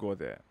them want to go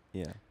there.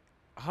 Yeah.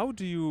 How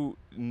do you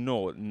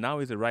know now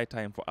is the right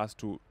time for us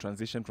to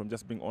transition from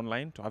just being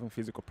online to having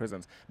physical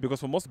presence?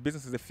 Because for most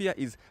businesses, the fear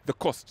is the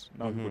cost.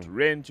 Now you've got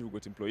rent, you've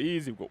got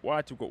employees, you've got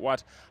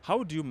what.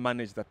 How do you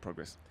manage that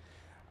progress?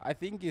 I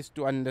think it's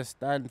to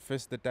understand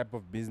first the type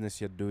of business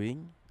you're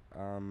doing.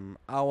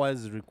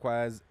 Ours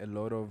requires a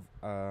lot of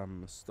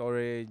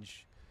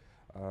storage,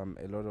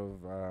 a lot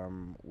of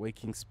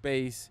working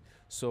space.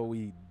 So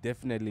we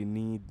definitely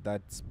need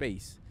that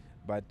space.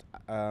 But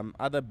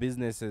other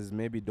businesses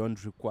maybe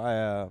don't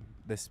require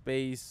the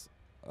space.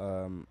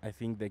 I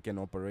think they can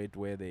operate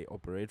where they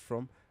operate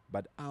from.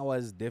 But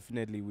ours,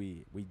 definitely,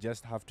 we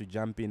just have to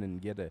jump in and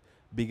get a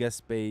bigger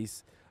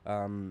space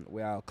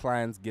where our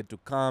clients get to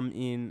come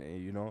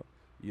in.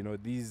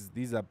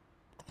 These are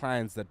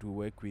clients that we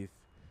work with,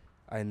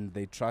 and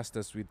they trust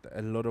us with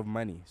a lot of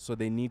money. So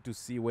they need to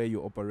see where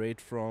you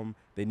operate from.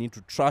 They need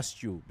to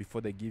trust you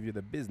before they give you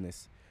the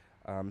business.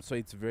 So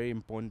it's very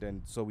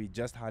important. So we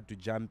just had to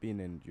jump in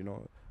and,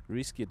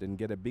 risk it and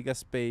get a bigger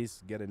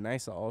space, get a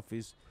nicer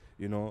office,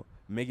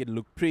 make it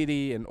look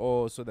pretty and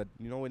all, so that,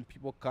 when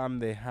people come,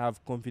 they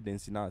have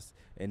confidence in us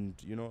and,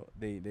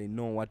 they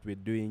know what we're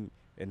doing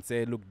and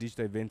say, look,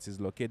 digital events is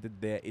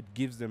located there. It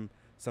gives them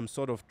some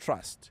sort of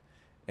trust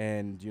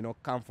and,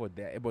 comfort.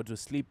 They're able to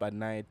sleep at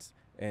night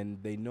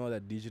and they know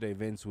that digital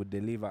events will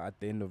deliver at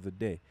the end of the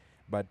day.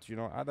 But,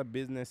 other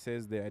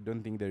businesses, I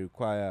don't think they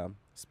require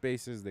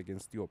spaces. They can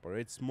still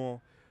operate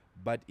small.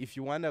 But if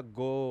you want to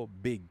go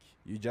big,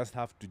 you just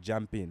have to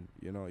jump in.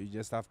 You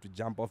just have to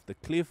jump off the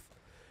cliff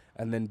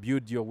and then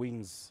build your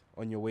wings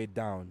on your way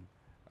down.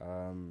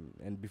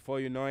 And before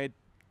you know it,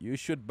 you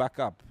should back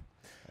up.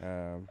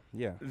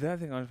 Yeah. The other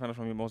thing I want to find out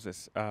from you,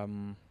 Moses, how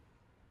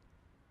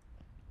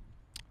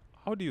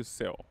do you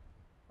sell?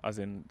 As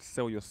in,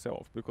 sell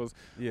yourself? Because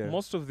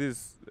most of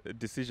these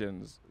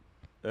decisions,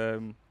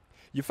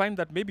 you find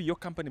that maybe your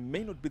company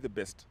may not be the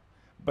best,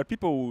 but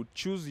people will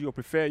choose you or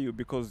prefer you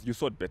because you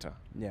sort better.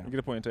 Yeah. You get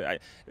the point?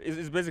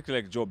 It's basically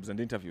like jobs and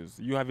interviews.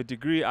 You have a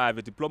degree, I have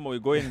a diploma. We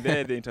go in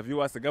there, they interview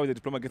us. The guy with the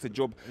diploma gets a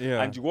job,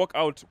 Yeah. and you walk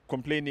out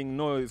complaining,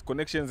 no, it's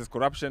connections, it's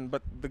corruption.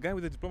 But the guy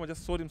with the diploma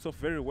just sold himself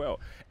very well.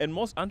 And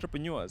most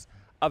entrepreneurs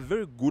are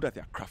very good at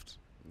their craft.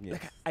 Yes.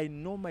 Like I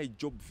know my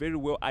job very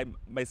well.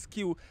 My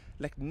skill,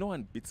 like no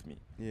one beats me.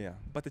 Yeah.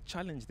 But the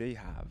challenge they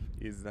have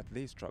is that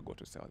they struggle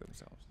to sell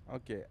themselves.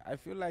 Okay. I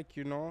feel like,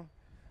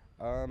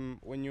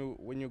 when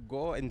you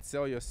go and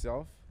sell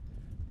yourself,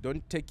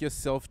 don't take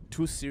yourself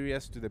too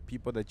serious to the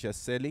people that you're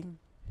selling.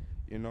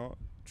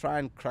 Try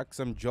and crack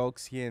some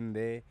jokes here and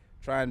there.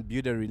 Try and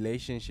build a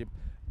relationship,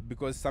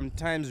 because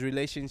sometimes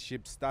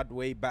relationships start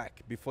way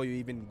back before you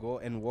even go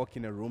and walk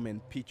in a room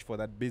and pitch for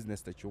that business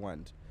that you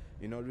want.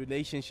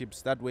 Relationships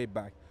start way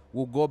back.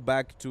 We'll go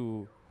back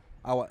to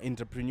our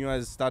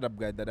entrepreneurs startup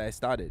guide that I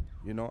started.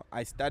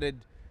 I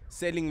started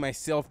selling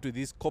myself to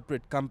these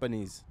corporate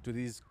companies, to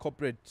these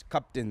corporate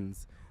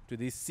captains, to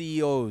these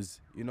CEOs,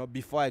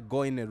 before I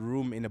go in a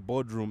room, in a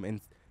boardroom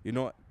and,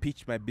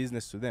 pitch my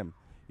business to them,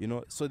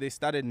 So they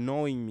started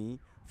knowing me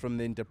from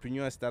the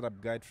entrepreneur startup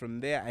guide.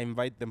 From there, I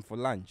invite them for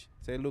lunch.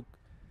 Say, look,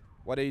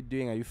 what are you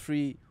doing? Are you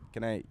free?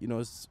 Can I,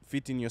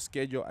 fit in your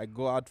schedule? I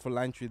go out for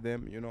lunch with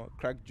them,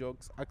 crack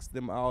jokes, ask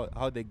them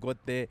how they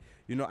got there.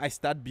 I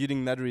start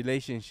building that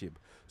relationship.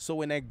 So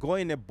when I go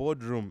in a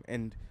boardroom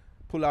and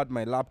pull out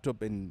my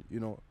laptop and,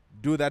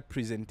 do that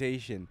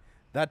presentation,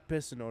 that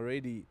person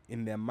already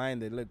in their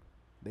mind,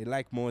 they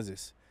like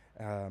Moses.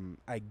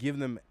 I give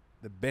them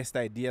the best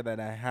idea that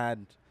I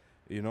had,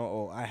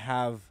 or I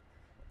have,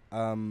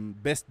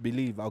 best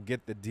believe I'll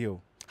get the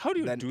deal. How do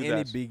you do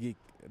that?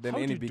 How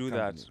do you do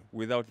that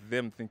without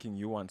them thinking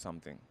you want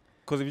something?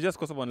 Because if you just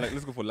call someone like,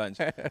 let's go for lunch,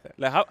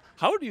 like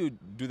how do you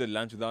do the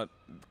lunch without?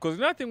 Because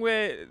nothing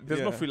where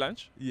there's no free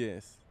lunch.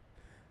 Yes,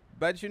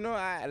 but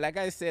like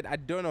I said, I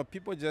don't know.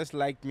 People just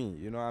like me.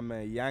 I'm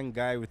a young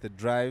guy with a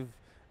drive,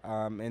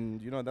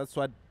 and that's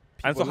what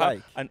people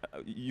like. And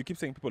you keep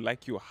saying people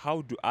like you.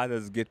 How do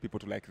others get people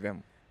to like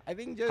them? I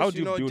think just how do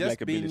you build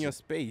just be in likability? your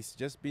space,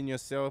 just be in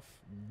yourself,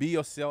 be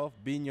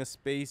in your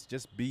space,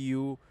 just be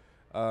you.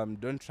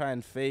 Don't try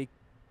and fake.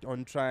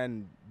 Don't try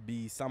and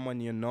be someone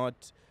you're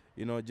not.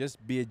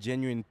 Just be a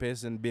genuine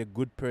person, be a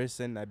good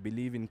person. I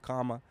believe in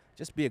karma.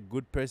 Just be a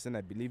good person.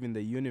 I believe in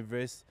the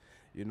universe.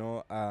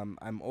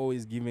 I'm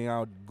always giving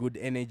out good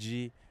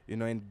energy,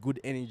 and good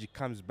energy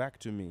comes back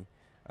to me.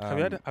 Have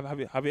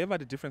you ever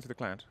had a difference with a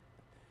client?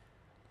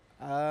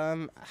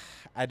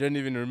 I don't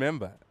even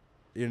remember,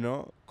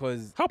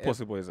 because... How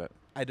possible is that?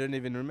 I don't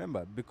even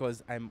remember,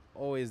 because I'm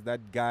always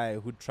that guy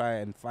who try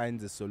and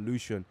finds a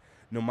solution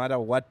no matter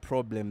what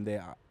problem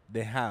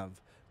they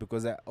have,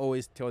 because I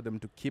always tell them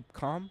to keep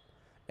calm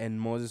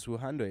and Moses will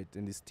handle it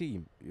and his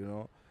team,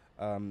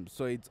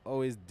 So it's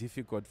always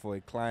difficult for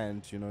a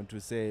client, to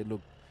say,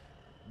 look,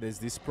 there's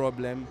this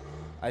problem.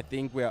 I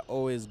think we are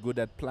always good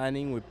at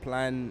planning. We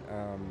plan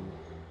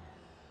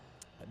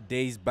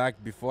days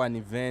back before an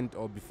event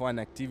or before an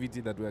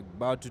activity that we're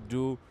about to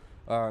do.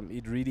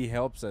 It really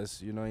helps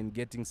us, in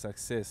getting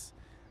success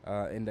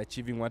and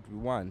achieving what we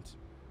want.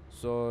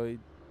 So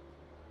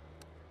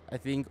I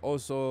think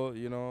also,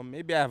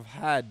 maybe I've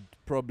had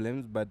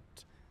problems, but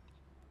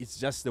it's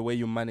just the way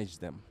you manage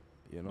them.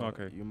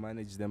 Okay. You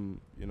manage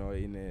them,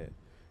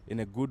 in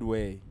a good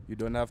way. You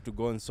don't have to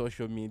go on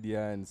social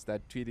media and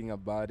start tweeting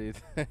about it.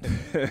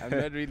 I'm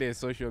not really a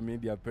social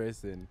media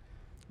person,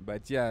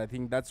 but yeah, I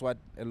think that's what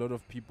a lot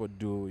of people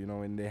do.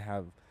 When they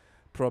have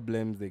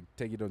problems, they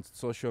take it on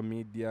social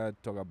media,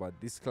 talk about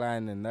this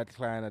client and that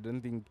client. I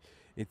don't think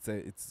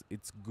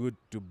it's good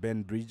to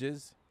bend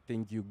bridges. I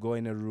think you go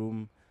in a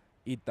room,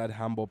 eat that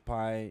humble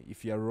pie.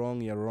 If you're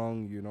wrong, you're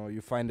wrong.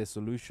 You find a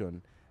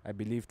solution. I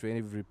believe to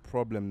every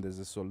problem there's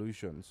a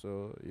solution.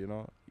 So,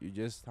 you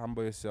just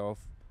humble yourself,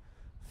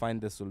 find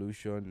the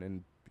solution,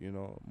 and,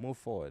 move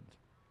forward.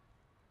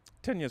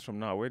 10 years from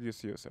now, where do you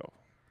see yourself?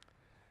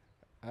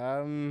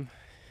 I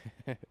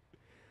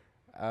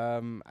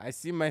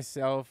see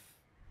myself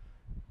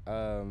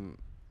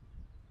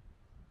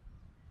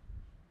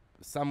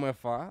somewhere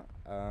far,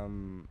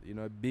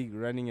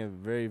 running a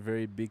very,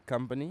 very big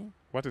company.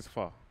 What is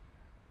far?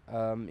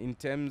 In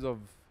terms of...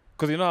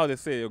 Because you know how they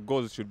say your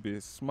goals should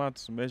be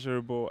smart,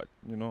 measurable,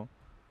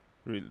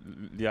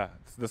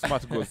 it's the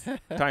smart goals,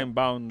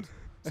 time-bound.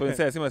 So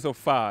instead, I see myself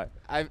far.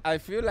 I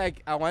feel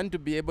like I want to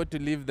be able to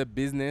leave the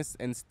business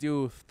and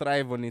still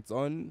thrive on its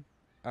own.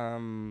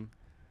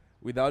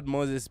 Without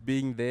Moses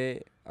being there,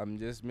 I'm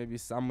just maybe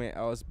somewhere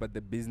else, but the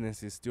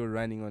business is still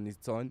running on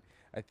its own.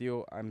 I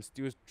feel I'm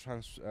still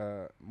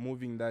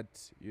moving that,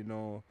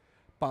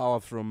 power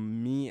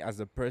from me as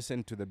a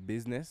person to the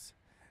business.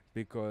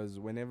 Because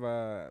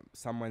whenever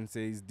someone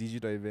says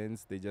digital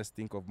events, they just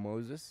think of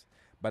Moses.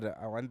 But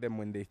I want them,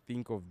 when they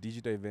think of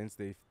digital events,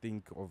 they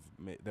think of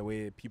the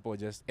way people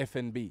just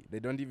F&B. We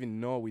don't even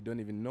know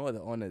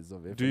the owners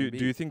of F&B.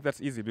 Do you think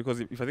that's easy? Because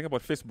if I think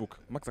about Facebook,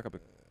 Mark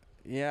Zuckerberg.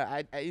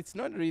 Yeah, it's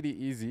not really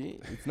easy.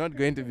 It's not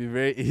going to be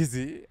very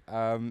easy.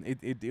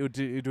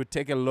 It would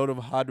take a lot of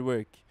hard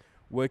work.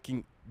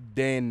 working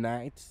day and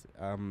night.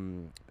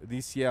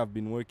 This year I've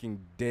been working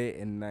day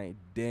and night.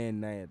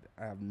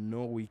 I have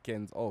no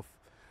weekends off.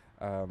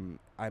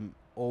 I'm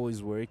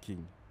always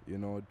working,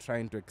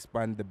 trying to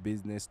expand the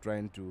business,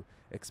 trying to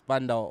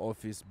expand our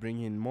office,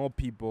 bring in more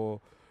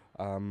people.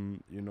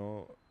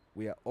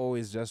 We are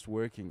always just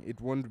working.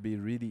 It won't be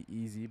really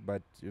easy,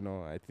 but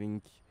I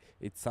think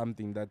it's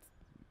something that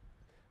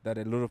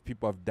a lot of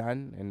people have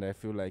done, and I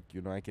feel like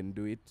I can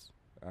do it,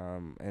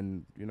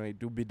 and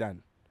it will be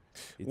done.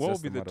 It's What would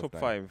just be a the matter of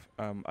top time.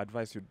 5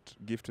 advice you'd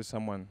give to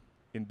someone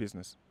in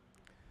business?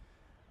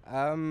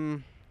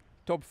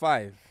 Top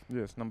 5.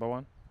 Yes, number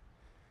 1.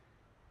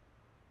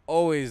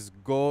 Always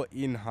go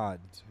in hard.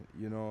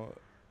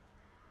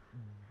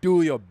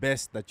 Do your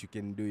best that you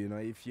can do.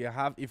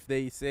 If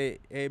they say,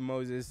 hey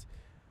Moses,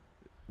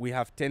 we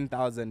have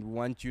 10,000, we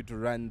want you to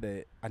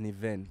run an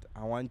event.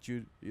 I want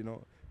you,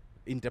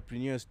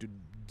 entrepreneurs to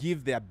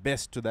give their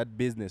best to that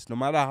business, no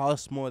matter how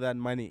small that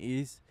money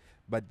is,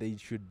 but they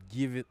should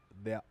give it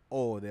their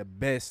all, their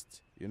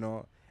best,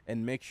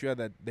 and make sure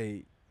that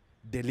they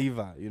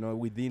deliver,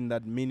 within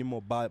that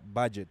minimal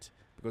budget.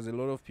 Because a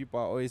lot of people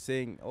are always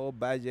saying, oh,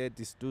 budget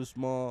is too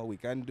small, we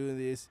can't do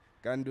this,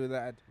 can't do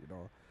that,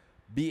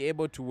 Be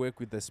able to work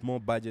with a small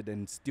budget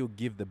and still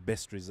give the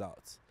best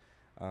results.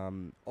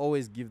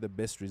 Always give the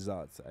best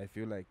results. I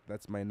feel like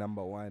that's my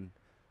number 1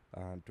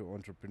 to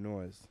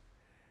entrepreneurs.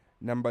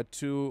 Number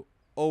 2,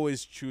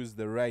 always choose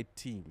the right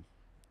team.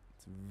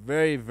 It's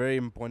very, very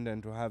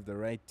important to have the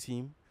right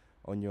team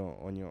on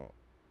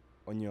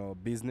your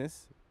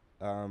business,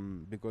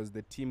 because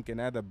the team can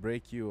either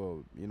break you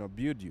or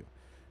build you.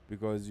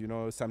 Because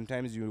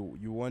sometimes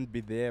you won't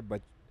be there,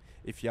 but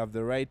if you have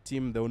the right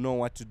team, they'll know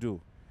what to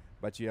do.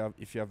 But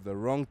if you have the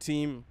wrong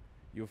team,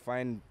 you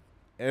find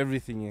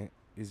everything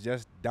is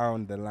just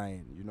down the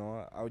line.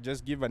 I'll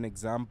just give an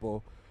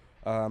example.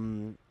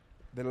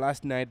 The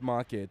last night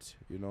market,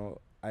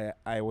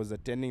 I was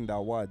attending the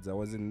awards. I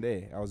wasn't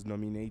there. I was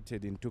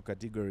nominated in 2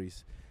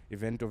 categories,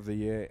 Event of the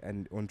Year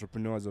and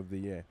Entrepreneurs of the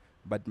Year.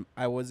 But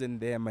I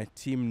wasn't there. My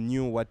team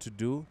knew what to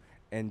do,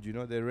 and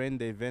they ran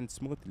the event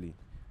smoothly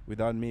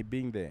without me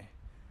being there.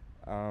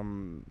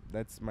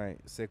 That's my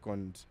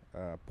second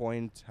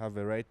point, have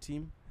a right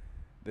team.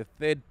 The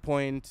third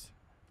point,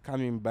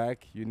 coming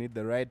back, you need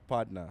the right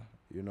partner.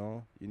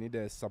 You need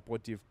a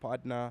supportive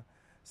partner,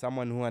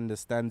 someone who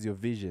understands your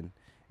vision.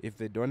 If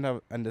they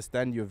don't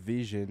understand your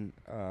vision,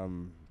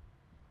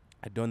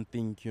 I don't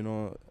think,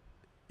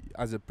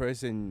 as a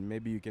person,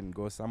 maybe you can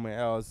go somewhere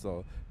else,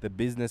 or the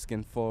business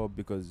can fall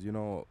because,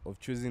 of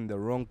choosing the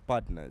wrong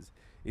partners.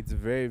 It's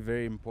very,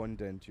 very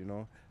important,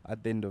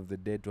 at the end of the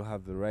day, to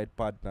have the right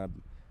partner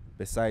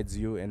besides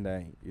you. And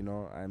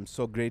I'm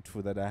so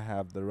grateful that I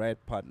have the right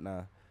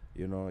partner.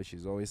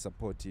 She's always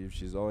supportive.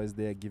 She's always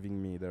there giving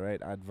me the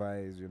right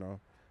advice,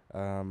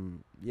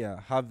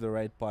 have the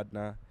right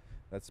partner.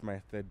 That's my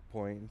third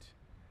point.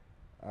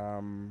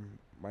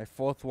 My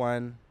fourth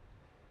one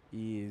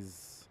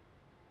is,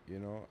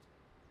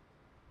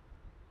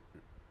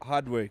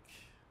 hard work.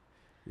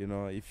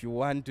 If you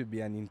want to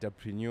be an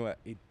entrepreneur,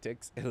 it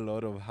takes a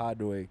lot of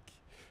hard work.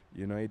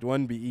 It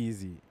won't be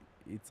easy.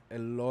 It's a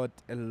lot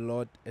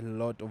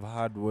of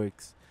hard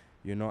works.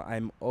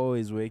 I'm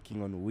always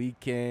working on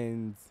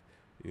weekends.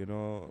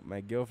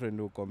 My girlfriend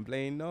will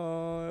complain,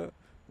 no,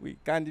 we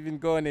can't even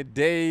go on a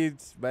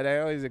date. But I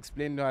always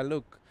explain to her,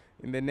 look,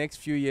 in the next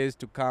few years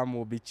to come,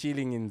 we'll be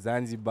chilling in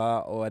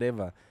Zanzibar or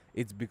whatever.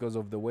 It's because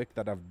of the work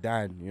that I've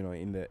done,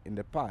 in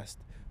the past.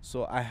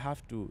 So I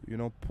have to,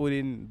 put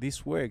in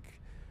this work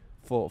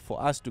for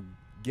us to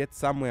get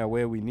somewhere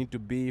where we need to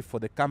be, for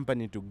the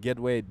company to get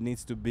where it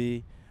needs to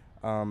be.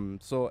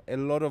 So a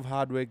lot of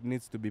hard work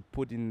needs to be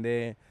put in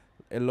there.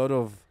 A lot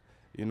of,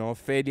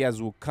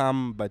 failures will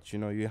come, but,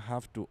 you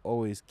have to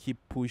always keep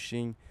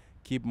pushing,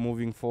 keep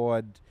moving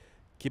forward,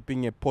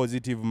 keeping a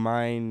positive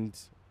mind,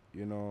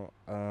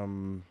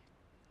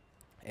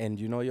 and,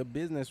 your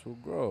business will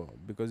grow,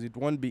 because it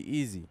won't be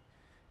easy.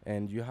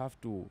 And you have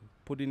to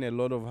put in a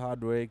lot of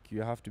hard work.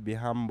 You have to be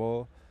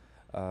humble.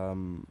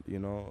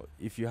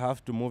 If you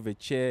have to move a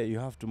chair, you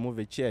have to move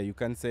a chair. You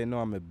can't say, no,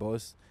 I'm a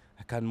boss,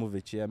 I can't move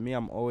a chair. Me,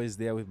 I'm always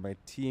there with my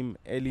team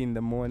early in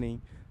the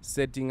morning,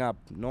 setting up.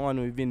 No one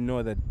will even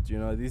know that,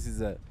 this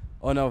is a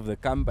owner of the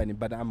company,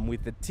 but I'm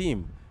with the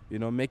team,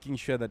 making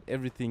sure that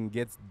everything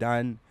gets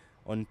done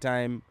on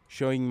time,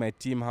 showing my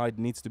team how it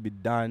needs to be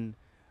done,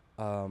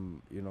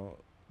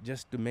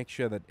 just to make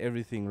sure that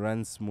everything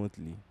runs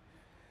smoothly.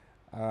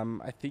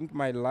 I think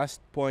my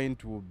last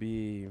point will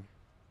be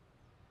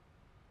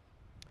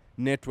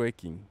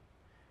networking.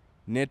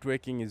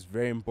 Networking is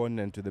very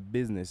important to the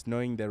business.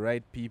 Knowing the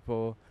right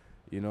people,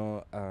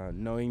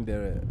 knowing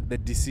the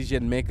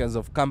decision makers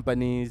of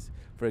companies.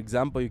 For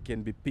example, you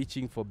can be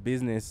pitching for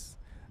business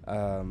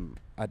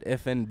at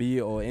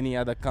FNB or any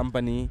other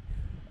company,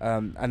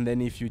 and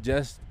then if you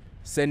just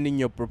sending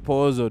your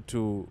proposal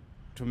to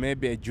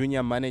maybe a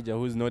junior manager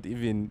who's not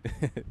even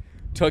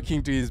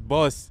talking to his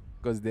boss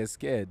because they're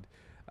scared,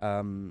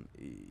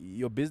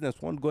 your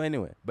business won't go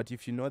anywhere. But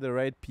if you know the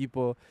right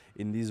people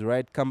in these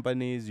right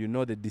companies, you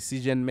know the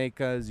decision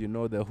makers, you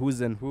know the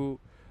who's and who,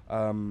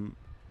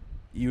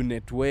 you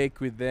network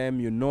with them,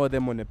 you know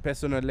them on a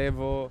personal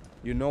level,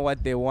 you know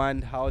what they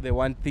want, how they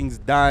want things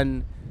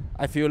done,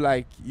 I feel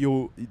like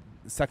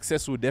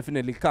success will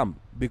definitely come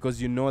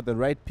because you know the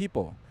right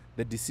people,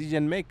 the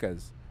decision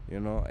makers, you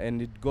know,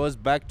 and it goes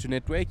back to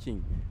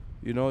networking,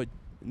 you know,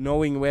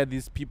 knowing where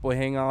these people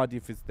hang out,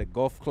 if it's the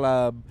golf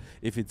club,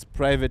 if it's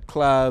private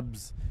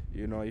clubs,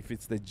 you know, if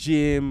it's the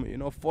gym, you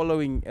know,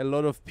 following a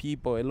lot of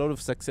people, a lot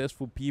of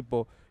successful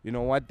people, you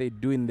know, what they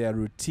do in their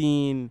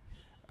routine.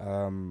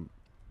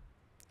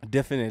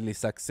 Definitely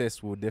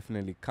success will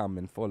definitely come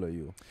and follow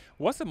you.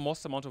 What's the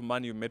most amount of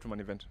money you made from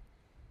an event?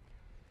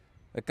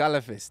 A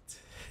color fest.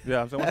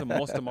 Yeah, I'm saying what's the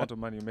most amount of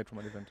money you made from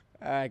an event?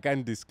 I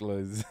can't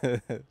disclose.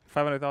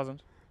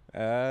 500,000?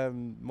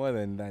 More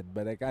than that,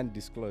 but I can't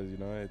disclose, you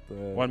know.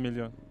 1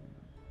 million?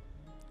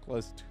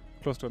 Close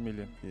to 1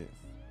 million? Yes.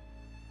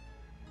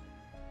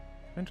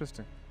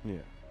 Interesting.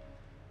 Yeah.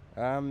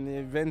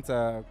 Events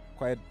are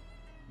quite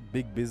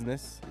big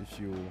business if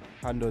you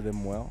handle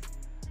them well.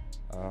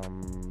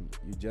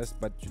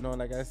 But you know,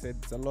 like I said,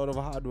 it's a lot of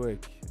hard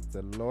work. It's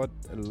a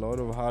lot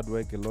of hard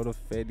work, a lot of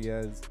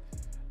failures.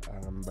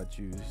 But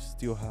you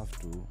still have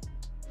to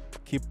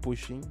keep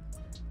pushing.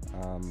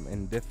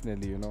 And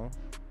definitely, you know,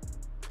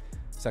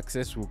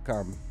 success will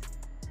come.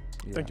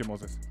 Yeah. Thank you,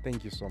 Moses.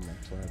 Thank you so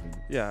much for having me.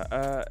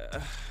 Yeah.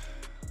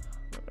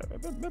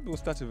 Maybe we'll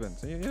start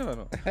events. You never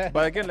know.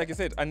 But again, like you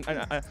said, and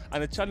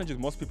the challenge with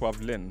most people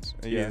I've learned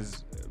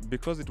is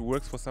because it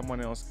works for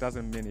someone else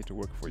doesn't mean it will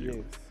work for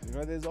you. Yes. You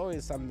know, there's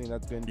always something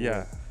that's going to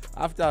work.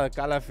 After our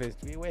Color Fest,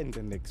 we went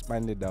and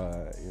expanded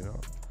our, you know,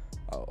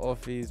 our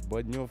office,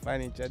 bought new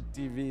furniture,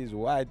 TVs,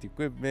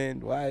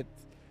 equipment,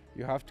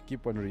 you have to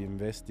keep on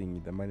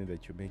reinvesting the money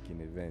that you make in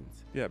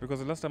events. Yeah, because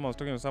the last time I was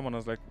talking to someone, I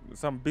was like,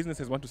 some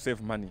businesses want to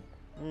save money.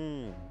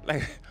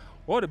 Like,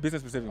 what would the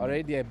business be saving?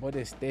 Already I bought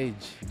a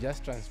stage,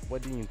 just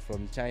transporting it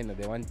from China,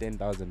 they want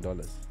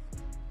 $10,000.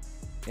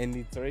 And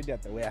it's already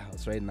at the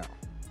warehouse right now.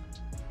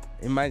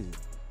 Imagine.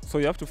 So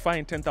you have to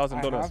find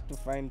 $10,000? I have to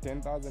find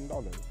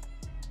 $10,000.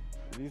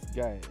 This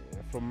guy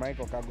from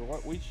Michael Cargo,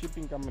 which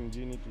shipping company do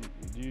you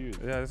use?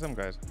 Yeah, the same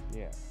guys.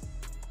 Yeah.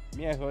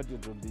 Me, I thought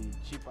it would be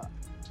cheaper.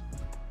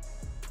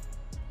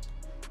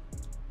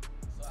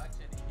 So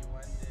actually he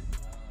wanted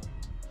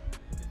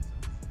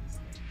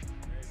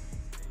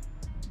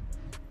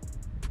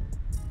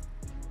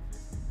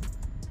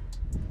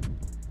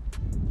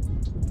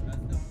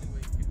that's the only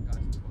way you can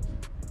catch cost.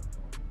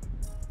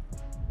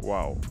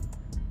 Wow.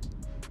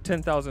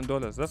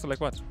 $10,000. That's like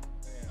what?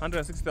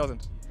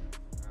 160,000.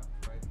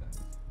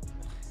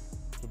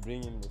 To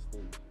bring in the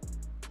stage.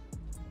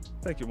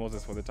 Thank you,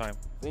 Moses, for the time.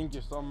 Thank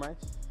you so much.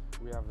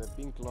 We have the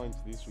pink launch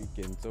this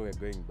weekend, so we're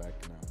going back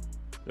now.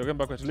 You're going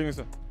back to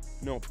Livingston?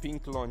 No,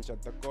 pink launch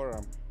at the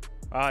Quorum.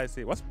 I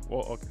see.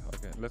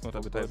 Okay. Let's not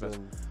advertise that.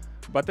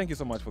 But thank you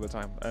so much for the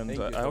time, and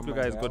I hope you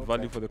guys got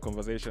value for the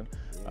conversation.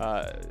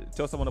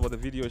 Tell someone about the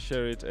video,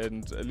 share it,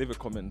 and leave a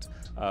comment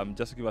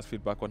just to give us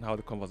feedback on how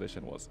the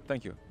conversation was.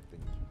 Thank you.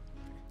 Thank you.